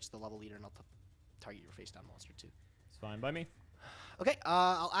just pitch the Level Leader and I'll target your face down monster too. It's fine by me. Okay.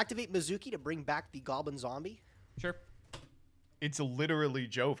 I'll activate Mizuki to bring back the Goblin Zombie. Sure. It's literally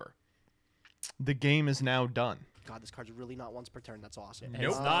Jover. The game is now done. God, this card's really not once per turn. That's awesome. Nope.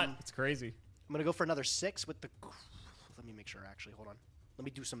 It's not. It's crazy. I'm gonna go for another 6 with the. Let me make sure. Actually, hold on. Let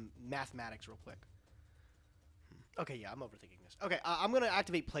me do some mathematics real quick. Okay, yeah, I'm overthinking this. Okay, I'm going to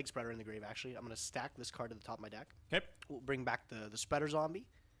activate Plague Spreader in the grave, actually. I'm going to stack this card to the top of my deck. Okay. We'll bring back the Spreader Zombie.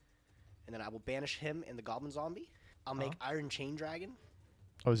 And then I will banish him and the Goblin Zombie. I'll make Iron Chain Dragon.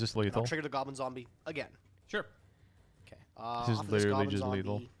 Oh, is this lethal? I'll trigger the Goblin Zombie again. Sure. Okay. This is literally just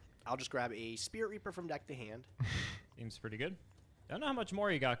lethal. I'll just grab a Spirit Reaper from deck to hand. Seems pretty good. I don't know how much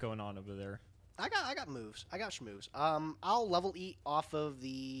more you got going on over there. I got moves. I got schmooves. I'll level eat off of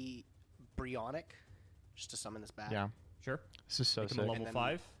the Bryonic just to summon this back. Yeah. Sure. This is so sick. Level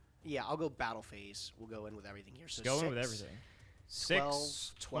 5? Yeah, I'll go battle phase. We'll go in with everything here. So go 6, in with everything.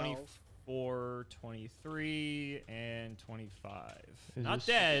 6, 12, 24, 23, and 25. Is Not this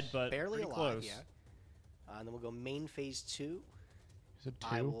dead, but barely pretty alive, close. yeah. And then we'll go main phase 2. Is it 2?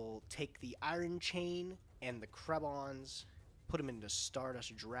 I will take the Iron Chain and the Krebons, put them into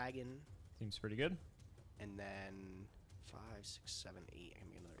Stardust Dragon. Seems pretty good. And then 5, 6, 7, 8. I'm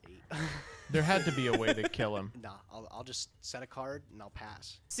gonna get another 8. There had to be a way to kill him. Nah, I'll just set a card and I'll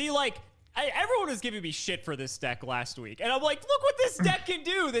pass. See, like, everyone was giving me shit for this deck last week, and I'm like, look what this deck can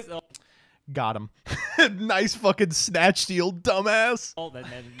do. This. Got him. Nice fucking snatch steal, dumbass. Oh,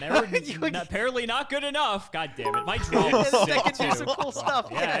 apparently not good enough. God damn it. My draw is sick, can do too. some cool stuff.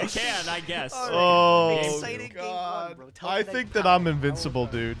 Yeah, it can, I guess. Oh, Exciting God. game 1, bro. I think that I'm invincible,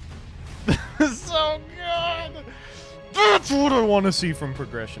 dude. So good. That's what I want to see from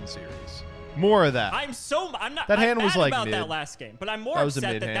Progression Series. More of that. I'm not. That hand I'm was mad like about mid. that last game, but I'm more That was a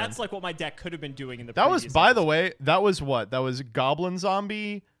upset mid that hand. that's like what my deck could have been doing in the. That was, previous by the episode. way, that was what? That was Goblin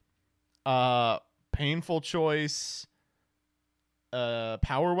Zombie, Painful Choice,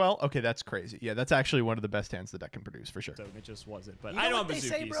 Power Well. Okay, that's crazy. Yeah, that's actually one of the best hands the deck can produce for sure. So it just wasn't. But You know I don't what have they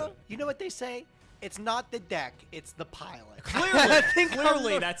Mizuki, say, bro? so. You know what they say? It's not the deck, it's the pilot.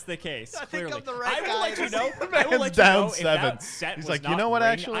 Clearly, that's the case. I think Clearly, I'm the right I will guy let you to know. say I will let you down know if 7. that set He's was like, you not know what,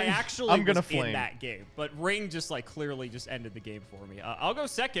 Ring, actually? I actually I'm gonna was flame. in that game, but Ring just like clearly just ended the game for me. I'll go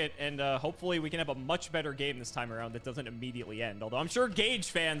second, and hopefully we can have a much better game this time around that doesn't immediately end. Although I'm sure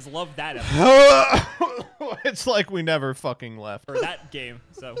Gage fans love that episode It's like we never fucking left. or that game.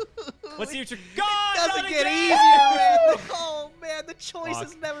 So let's see what you got. Doesn't not get again! easier, man. Oh, man, the choice Fuck.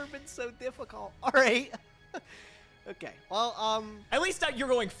 has never been so difficult. All right. Okay. Well, At least you're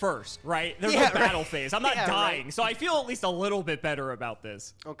going first, right? There's Yeah, no battle right. phase. I'm not Yeah, dying, right. so I feel at least a little bit better about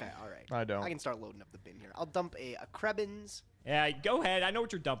this. okay, all right. I don't. I can start loading up the bin here. I'll dump a Krebins. Yeah, go ahead. I know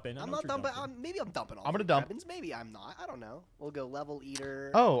what you're dumping. I'm not dumping. Maybe I'm dumping all I'm gonna three dump. Krebins. Maybe I'm not. I don't know. We'll go Level Eater.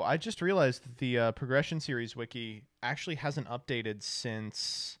 Oh, I just realized that the Progression Series wiki actually hasn't updated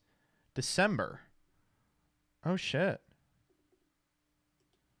since December. Oh, shit.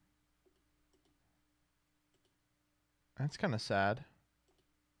 That's kind of sad.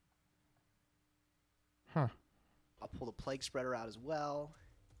 Huh. I'll pull the Plague Spreader out as well.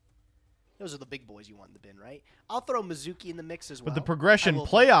 Those are the big boys you want in the bin, right? I'll throw Mizuki in the mix as well. But the Progression I will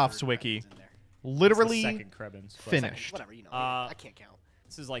throw the Playoffs third wiki Krebins in there. literally second Krebins. but- finished. Whatever, you know. I can't count.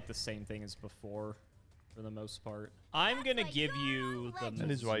 This is like the same thing as before, for the most part. I'm gonna give you the.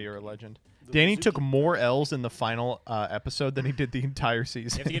 That is why you're a Mizuki. legend. The Danny Mizuki. took more L's in the final episode than he did the entire You have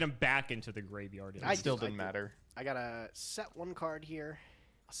season. to get him back into the graveyard. It I still do, I didn't do. matter. I gotta set one card here.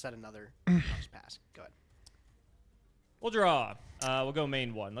 I'll set another. I'll just pass. Go ahead. We'll draw. We'll go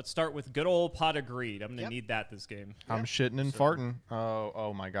main 1. Let's start with good old Pot of Greed. I'm gonna need that this game. I'm shitting and farting.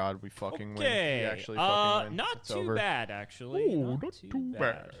 Oh my God, we fucking win. We actually fucking win. Not it's too over. bad actually. Ooh, not too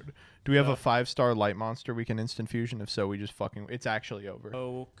bad. Do we have a 5-star light monster we can instant fusion? If so, we just fucking. It's actually over.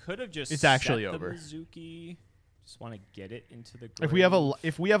 Oh, could have just. It's actually set over. The Mizuki. Just want to get it into the. Grave.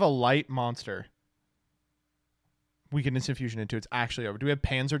 If we have a light monster, we can instant fusion into. It's actually over. Do we have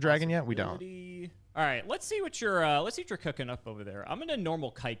Panzer Dragon yet? We don't. All right, let's see what you're cooking up over there. I'm gonna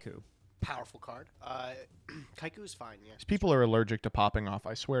normal Kaiku. Powerful card. Kaiku is fine. Yeah. These people are allergic to popping off.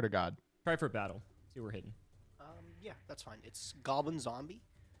 I swear to God. Try for battle. See what we're hitting. Yeah, that's fine. It's Goblin Zombie.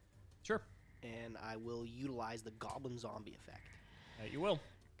 Sure. And I will utilize the Goblin Zombie effect. You will.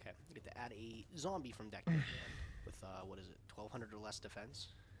 Okay. I get to add a zombie from deck to hand with what is it? 1,200 or less defense.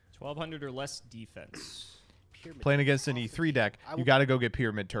 1,200 or less defense. Pyramid Playing against an E3 deck, you got to go get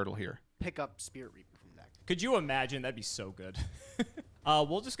Pyramid Turtle here. Pick up Spirit Reaper from deck. Could you imagine? That'd be so good.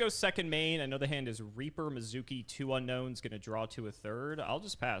 We'll just go second main. I know the hand is Reaper, Mizuki, 2 unknowns, gonna draw to a third. I'll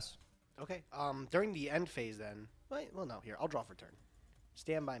just pass. Okay. During the end phase then. Well, no. Here, I'll draw for turn.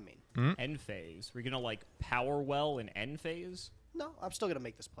 Stand by main. End phase. We're gonna like power well in end phase. No, I'm still gonna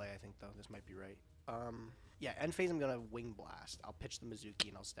make this play. I think though this might be right. Yeah. End phase. I'm gonna Wing Blast. I'll pitch the Mizuki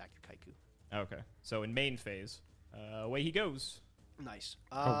and I'll stack your Kaiku. Okay. So in main phase, away he goes. Nice.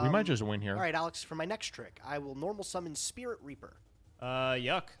 We might just win here. All right, Alex. For my next trick, I will normal summon Spirit Reaper.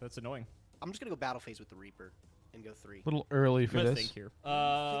 Yuck. That's annoying. I'm just gonna go battle phase with the Reaper and go 3. A little early for this. Think here.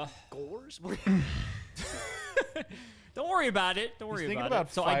 Gores. Don't worry about it. Don't worry about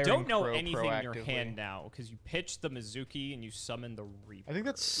it. So I don't know anything in your proactively. hand now because you pitched the Mizuki and you summoned the Reaper. I think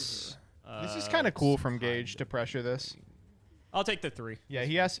that's. This is kind of cool from Gage to pressure this. I'll take the 3. Yeah,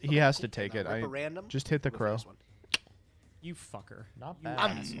 he has to take it. I random. just hit the crow. You fucker. Not bad.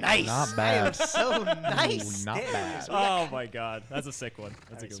 I'm nice. Not bad. I am so nice. Ooh, not Damn. bad. So Oh my god, that's a sick one.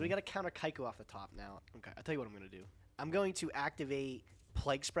 That's a good so we got to counter Kaiku off the top now. Okay, I'll tell you what I'm going to do. I'm going to activate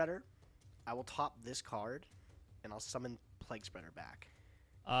Plague Spreader. I will top this card, and I'll summon Plague Spreader back.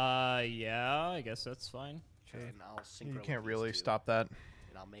 Yeah, I guess that's fine. Sure. And I'll synchro You can't with really these 2. stop that.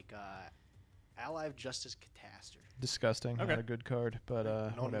 And I'll make Ally of Justice Catastrophe. Disgusting. Okay. Not a good card, but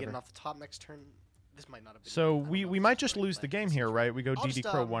I'm whatever. getting off the top next turn. This might not have been. So we might just lose the game here, right? We go I'll DD just,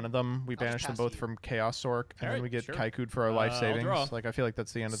 Crow one of them. We I'll just banish them pass both you. from Chaos Sork, and then Alright, we get sure. Kaiku'd for our life I'll savings. draw. Like I feel like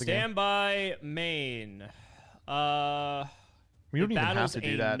that's the end of the game. Standby main. We don't even have to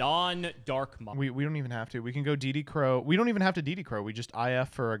do that. Non-dark monk. We don't even have to. We can go DD Crow. We don't even have to DD Crow. We just IF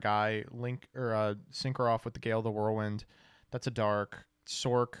for a guy, link or synchro off with the Gale of the Whirlwind. That's a dark.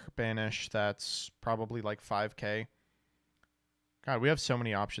 Sork banish. That's probably like 5k. God, we have so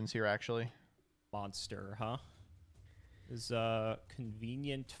many options here actually. Monster, huh? Is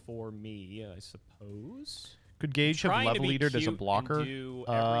convenient for me, I suppose. Could Gage have Level Leader as a blocker?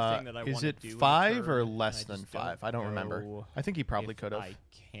 Is it 5 or less than 5? I don't remember. I think he probably could have. I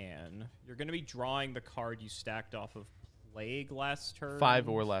can. You're going to be drawing the card you stacked off of Plague last turn. 5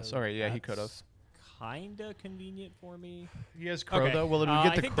 or less. So all right, yeah, he could have. Kinda convenient for me. He has Crow okay. though. Well, we get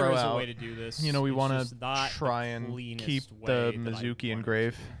I the think Crow there is out. a way to do this. You know, we want It's to just try not and cleanest keep way the that I Mizuki in wanted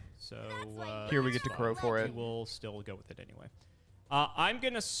grave. to. So Here we get to it's Crow fine. for it. We will still go with it anyway. I'm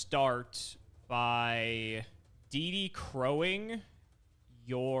gonna start by DD crowing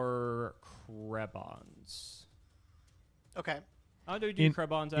your Krebons. Okay. How do you do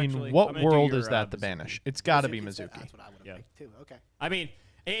Krebons actually? In what I'm gonna do world your, is that the Mizuki. banish? It's got to be That's Mizuki. what I would have picked too. Okay. I mean,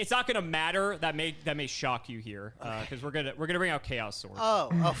 it's not gonna matter. That may shock you here because we're gonna bring out Chaos Sword.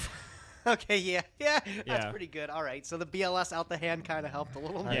 Oh. Okay, yeah, that's pretty good. All right, so the BLS out the hand kind of helped a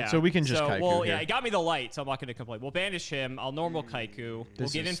little. Right, so we can just Kaiku well, here. yeah, it got me the light, so I'm not going to complain. We'll banish him. I'll normal Kaiku. We'll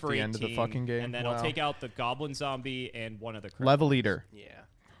get in for the 18, end of the fucking game. and then Wow. I'll take out the Goblin Zombie and one of the Krebons. Level Leader. Yeah,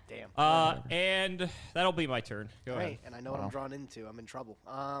 damn. And that'll be my turn. Go ahead. And I know what I'm drawn into. I'm in trouble.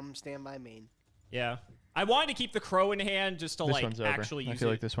 Stand by main. Yeah. I wanted to keep the Crow in hand just to This one's over. actually I use feel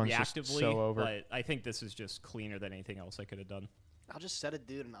it like this one's just reactively, so over. but I think this is just cleaner than anything else I could have done. I'll just set a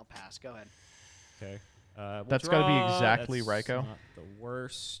dude and I'll pass. Go ahead. Okay. That's got to be exactly Raiko. Not the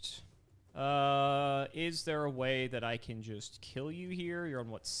worst. Is there a way that I can just kill you here? You're on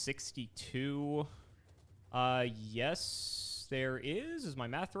what, 62? Yes, there is. Is my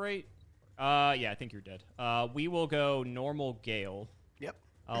math right? Yeah, I think you're dead. We will go normal Gale. Yep.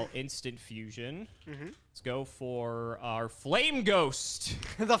 I'll instant fusion. Let's go for our Flame Ghost.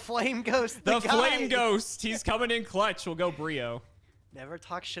 The Flame Ghost. The Flame Ghost. He's coming in clutch. We'll go Brio. Never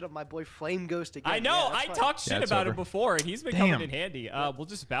talk shit of my boy Flame Ghost again. I know. Yeah, I fine. talked shit about him before, and he's been coming in handy. Yep. We'll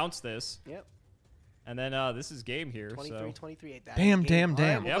just bounce this. Yep. And then this is game here. 23, so. 23. Damn. All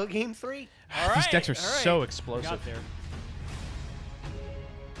right, we'll go game 3. All right. These decks are so We explosive. got there.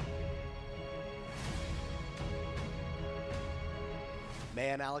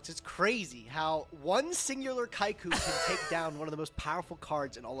 Man, Alex, it's crazy how one singular Kaiku can take down one of the most powerful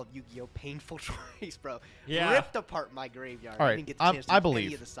cards in all of Yu-Gi-Oh! Painful Choice, bro. Yeah. Ripped apart my graveyard. All I right, didn't get the chance to do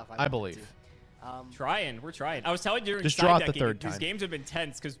any of the stuff I believe. We're trying. I was telling you during just side draw it decking, the third these time. games have been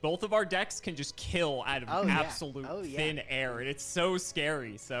tense because both of our decks can just kill out of absolute thin air, and it's so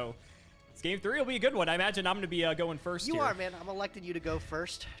scary. So this game 3 will be a good one. I imagine I'm going to be going first. You here. are, man. I'm electing you to go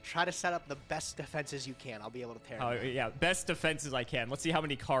first. Try to set up the best defenses you can. I'll be able to tear them. Yeah, best defenses I can. Let's see how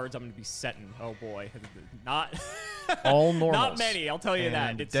many cards I'm going to be setting. Oh boy, not all normals. Not many. I'll tell you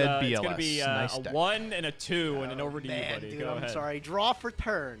that. It's going to be nice a deck. 1 and a 2, and then over to you, buddy. Dude, Go ahead. I'm sorry. Draw for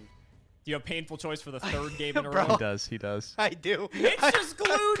turn. Do you have painful choice for the 3rd game in a Bro. row? He does. I do. It's just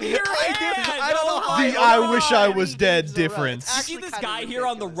glued to your I do. hand. I don't know how The I wish I was dead difference. You see this guy here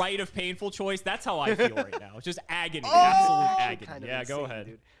on the right of painful choice? That's how I feel right now. It's just agony. Oh! Absolute agony. Kind of Yeah, go insane, ahead.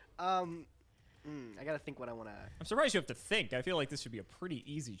 dude. I gotta think what I wanna. I'm surprised you have to think. I feel like this should be a pretty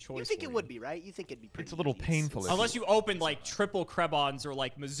easy choice. You think for it would be, right? You think it'd be pretty. It's a little easy. painful. Unless you open like triple Krebons or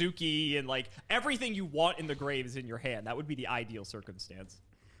like Mizuki and like everything you want in the grave is in your hand. That would be the ideal circumstance.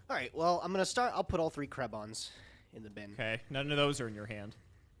 All right. Well, I'm gonna start. I'll put all 3 Krebons in the bin. Okay, none of those are in your hand.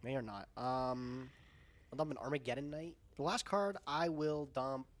 They are not. I'll dump an Armageddon Knight. The last card I will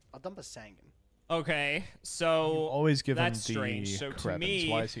dump. I'll dump a Sangan. Okay, so always give that's him the strange. So to Krebons. me,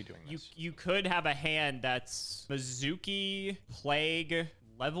 Why is he doing this? You could have a hand that's Mizuki, Plague,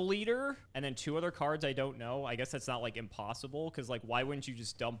 Level Eater, and then 2 other cards I don't know. I guess that's not like impossible because like why wouldn't you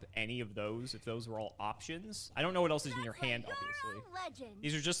just dump any of those if those were all options? I don't know what else is in your hand, obviously.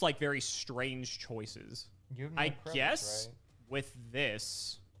 These are just like very strange choices. I guess with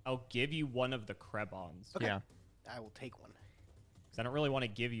this, I'll give you one of the Krebons. Okay. Yeah. I will take one. Because I don't really want to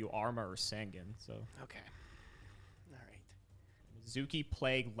give you Armor or Sangan, so. Okay. All right. Mizuki,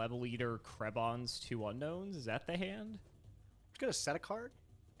 Plague, Level Eater, Krebons, 2 unknowns. Is that the hand? I'm just gonna set a card,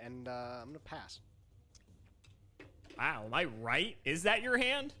 and I'm gonna pass. Wow, am I right? Is that your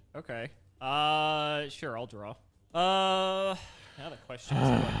hand? Okay. Sure, I'll draw. Now the question is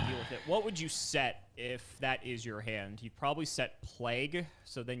how do I deal with it? What would you set if that is your hand? You'd probably set Plague,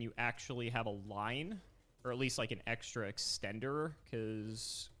 so then you actually have a line, or at least like an extra extender,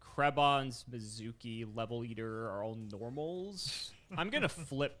 because Krebons, Mizuki, Level Eater are all normals. I'm gonna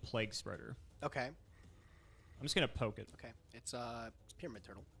flip Plague Spreader. Okay. I'm just gonna poke it. Okay. It's Pyramid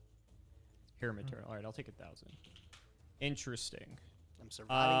Turtle. Pyramid Turtle. All right, I'll take 1,000. Interesting. I'm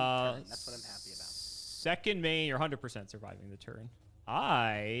surviving the turn. That's what I'm happy about. Second main, you're 100% surviving the turn.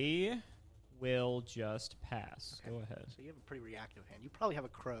 I will just pass. Okay. Go ahead. So you have a pretty reactive hand. You probably have a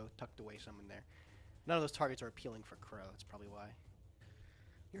Crow tucked away somewhere in there. None of those targets are appealing for Crow. That's probably why.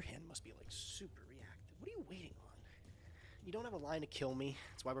 Your hand must be like super reactive. What are you waiting on? You don't have a line to kill me.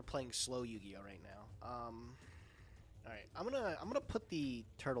 That's why we're playing slow Yu-Gi-Oh right now. All right, I'm gonna put the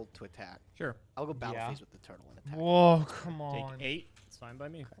turtle to attack. Sure. I'll go battle phase with the turtle and attack. Whoa, come on. Take 8. It's fine by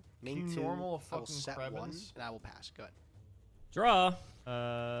me. Okay. Main You 2. normal I will fucking set Krebons? 1, and I will pass. Go ahead. Draw.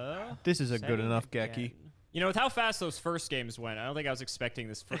 This is a good Setting enough again. Geki. You know, with how fast those first games went, I don't think I was expecting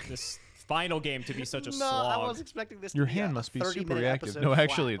this this final game to be such a No, slog. I was expecting this. Your to be hand a must be 30-minute super reactive. episode No, flat.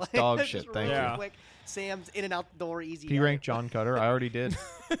 actually, it's Like, dog just shit. really Thank you. quick. Sam's in and out the door, easy. P rank John Cutter. I already did.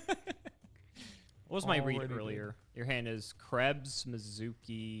 What was my read Already earlier? Your hand is Krebs,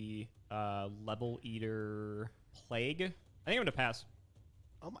 Mizuki, Level Eater, Plague. I think I'm going to pass.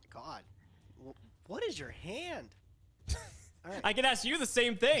 Oh my god. What is your hand? All right. I can ask you the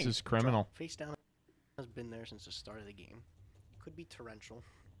same thing. This is criminal. Face down has been there since the start of the game. Could be torrential.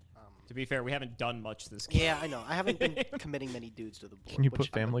 To be fair, we haven't done much this game. Yeah, I know. I haven't been committing many dudes to the board. Can you which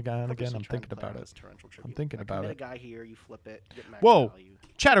put I'm Family Guy on purposely again? I'm trying to thinking play about around it. this torrential I'm tribute. thinking I about commit it. a guy here, you flip it, get max Whoa. value.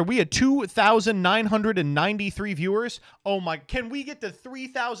 Chatter, we had 2,993 viewers. Oh my, can we get to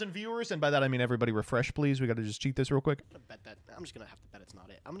 3,000 viewers? And by that I mean everybody refresh, please. We got to just cheat this real quick. I'm gonna bet that. I'm just gonna have to bet it's not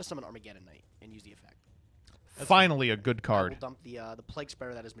it. I'm gonna summon Armageddon Knight and use the effect. Finally a good I card. will dump the Plague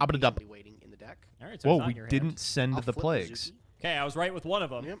Spreader that has I'm been gonna dump- patiently waiting in the deck. All right, so Whoa, it's not we in your didn't hand. send I'll the flip plagues. Mizuki. Okay, I was right with one of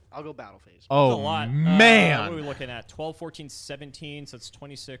them. Yep, I'll go battle phase. That's a Oh, lot. man. What are we looking at? 12, 14, 17. So it's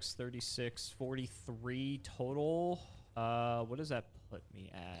 26, 36, 43 total. What does that put me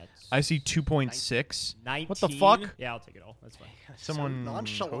at? I see 2.6. 19. What the fuck? Yeah, I'll take it all. That's fine. Someone so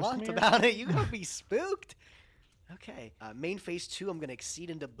toast nonchalant me or about it. You gonna be spooked. Okay. Main phase 2, I'm going to exceed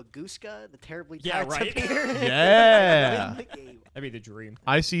into Baguska, the terribly Yeah, right? Yeah. That'd be the dream.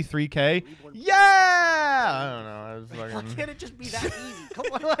 I see 3K. Yeah! I don't know. I was fucking... Why can't it just be that easy? Come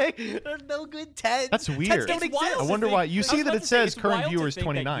on, like, there's no good 10s. That's weird. 10s don't exist. I wonder why. You see that it says current viewers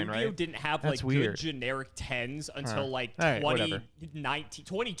 29, Yu-Gi-Oh! right? Didn't have That's like weird. good generic 10s until like right,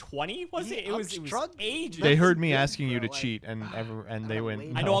 2020, was it? It was ages. They heard me asking you to cheat, and they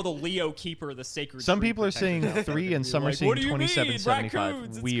went. I know all the Leo Keeper, the sacred. Some people are saying 3, and some are saying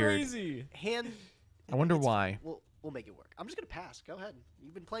 27.75. Weird. Crazy. I wonder why. We'll make it work. I'm just gonna pass. Go ahead.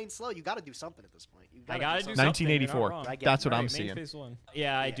 You've been playing slow. You got to do something at this point. I gotta do 1984. That's what I'm seeing.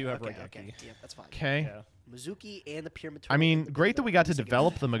 Yeah, I do have Regeki. Okay. Yeah, that's fine. Okay. Yeah. Mizuki and the Pyramid. I mean, great that we got to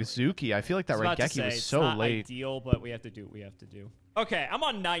develop the Mizuki. I feel like that Regeki was so late. It's not ideal, but we have to do what we have to do. Okay, I'm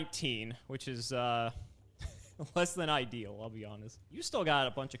on 19, which is less than ideal, I'll be honest. You still got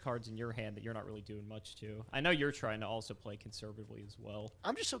a bunch of cards in your hand that you're not really doing much to. I know you're trying to also play conservatively as well.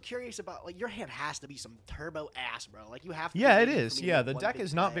 I'm just so curious about, like, your hand has to be some turbo ass, bro. Like, you have to. Yeah, it is. Yeah, the deck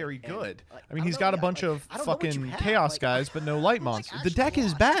is not very good. I mean, he's got a bunch of fucking Chaos guys, but no light monsters. The deck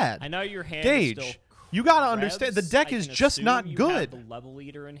is bad. I know your hand Gage, is still you gotta understand, the deck is just not good. The level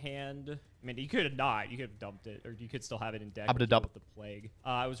leader in hand. I mean, you could have not. You could have dumped it, or you could still have it in deck. I'm gonna dump the Plague.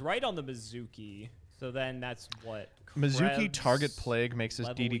 I was right on the Mizuki. So then that's what Mizuki target Plague makes this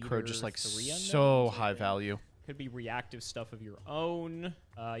DD Crow just like so high value. Could be reactive stuff of your own.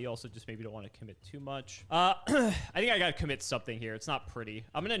 You also just maybe don't want to commit too much. I think I gotta commit something here. It's not pretty.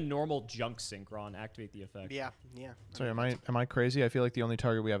 I'm gonna normal junk synchron, activate the effect. Yeah. Sorry, am I crazy? I feel like the only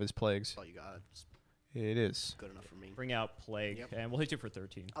target we have is Plagues. All you got. It is. Good enough for me. Bring out Plague, and we'll hit you for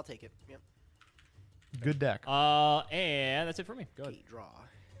 13. I'll take it. Yep. Good deck. And that's it for me. Go ahead. Draw.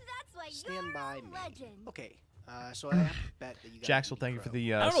 That's why Stand by me. legend. Okay. So I have to bet that you got Jaxel, thank you for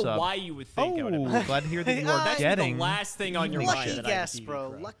the I don't know sub. why you would think I would have. Glad to hear that you are That's getting. the last thing on your lucky mind. guess,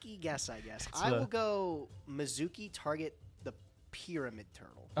 bro. Lucky guess, I guess. I will go Mizuki target the Pyramid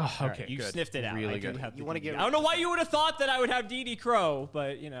Turtle. Oh, okay, Right, you good. sniffed it out. Really I do good. have You wanna DD. get- I don't know why you would have thought that I would have DD Crow,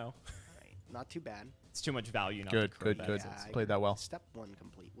 but you know. All right. Not too bad. It's too much value. Not Good, to Crow good, good. that. Played that well. Step 1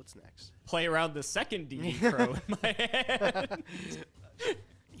 complete. What's next? Play around the second DD Crow in my head.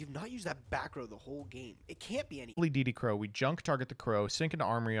 You've not used that back row the whole game. It can't be any. DD Crow. We junk target the Crow, sink into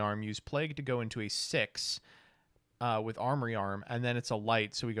Armory Arm, use Plague to go into a 6 with Armory Arm, and then it's a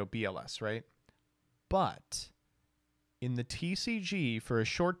light, so we go BLS, right? But in the TCG, for a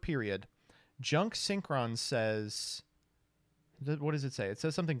short period, Junk Synchron says... What does it say? It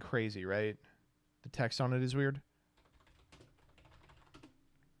says something crazy, right? The text on it is weird.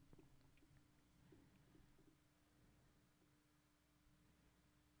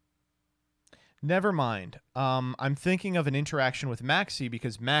 Never mind. I'm thinking of an interaction with Maxi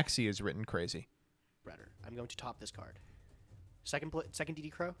because Maxi is written crazy. I'm going to top this card. Second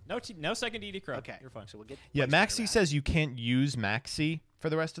DD Crow? No second DD Crow. Okay. You're fine. So we'll get. Yeah, Maxi says you can't use Maxi for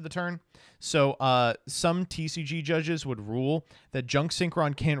the rest of the turn. So some TCG judges would rule that Junk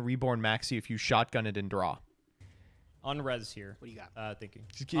Synchron can't reborn Maxi if you shotgun it and draw. Unres here. What do you got? Thinking.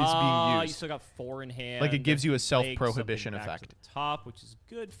 It's being used. You still got 4 in hand. Like it gives you a Plague self-prohibition something back effect. to the top, which is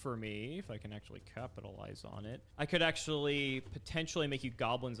good for me if I can actually capitalize on it. I could actually potentially make you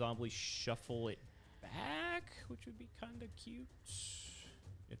Goblin Zombie shuffle it back, which would be kind of cute.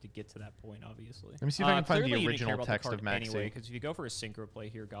 You have to get to that point, obviously. Let me see if I can find Clearly the you didn't care original about the text card of Maxi. anyway, because if you go for a synchro play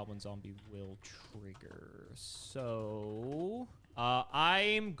here, Goblin Zombie will trigger. So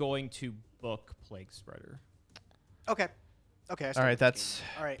I'm going to book Plague Spreader. Okay. Okay. All right, that's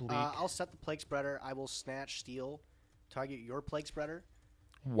all right. bleak. I'll set the Plague Spreader. I will snatch, steal, target your Plague Spreader.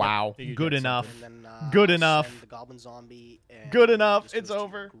 Wow. Yep. Good enough. And then, Good I'll enough. send the Goblin Zombie. And Good enough. just It's goes to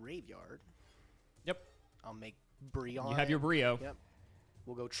over. Graveyard. Yep. I'll make Brio. You have your Brio. Yep.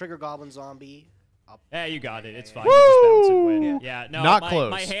 We'll go trigger Goblin Zombie. Yeah, you got it. It's fine. Woo! You just bounce and win. Yeah, no, Not my,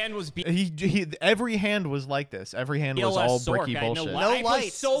 close. My hand was Every hand was like this. Every hand was all bricky bullshit. No I put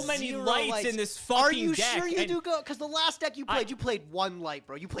lights. so many Zero lights in this fucking Are you deck. sure you and do go? Because the last deck you played one light,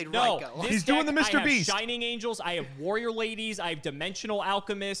 bro. You played No, Ryko. this He's doing deck, the Mr. I have Beast. Shining Angels. I have Warrior Ladies. I have Dimensional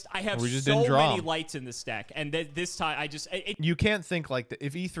Alchemist. I have We just so didn't draw many 'em. lights in this deck, and this time I just You can't think like that.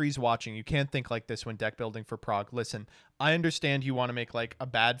 If E3's watching, you can't think like this when deck building for Prague. Listen, I understand you want to make like a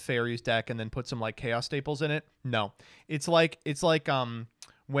bad fairies deck and then put some like chaos staples in it. No, it's like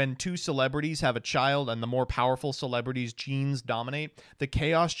when two celebrities have a child and the more powerful celebrities' genes dominate, the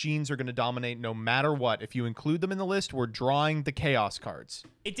chaos genes are going to dominate no matter what. If you include them in the list, we're drawing the chaos cards.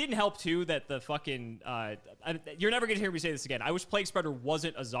 It didn't help too that the fucking you're never gonna hear me say this again. I wish Plague Spreader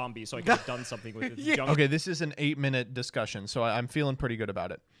wasn't a zombie, so I could have done something with it. Yeah. Okay, this is an 8-minute discussion, so I'm feeling pretty good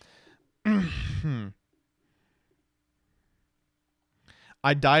about it.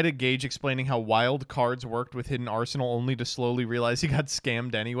 I died at Gage explaining how wild cards worked with Hidden Arsenal only to slowly realize he got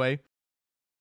scammed anyway.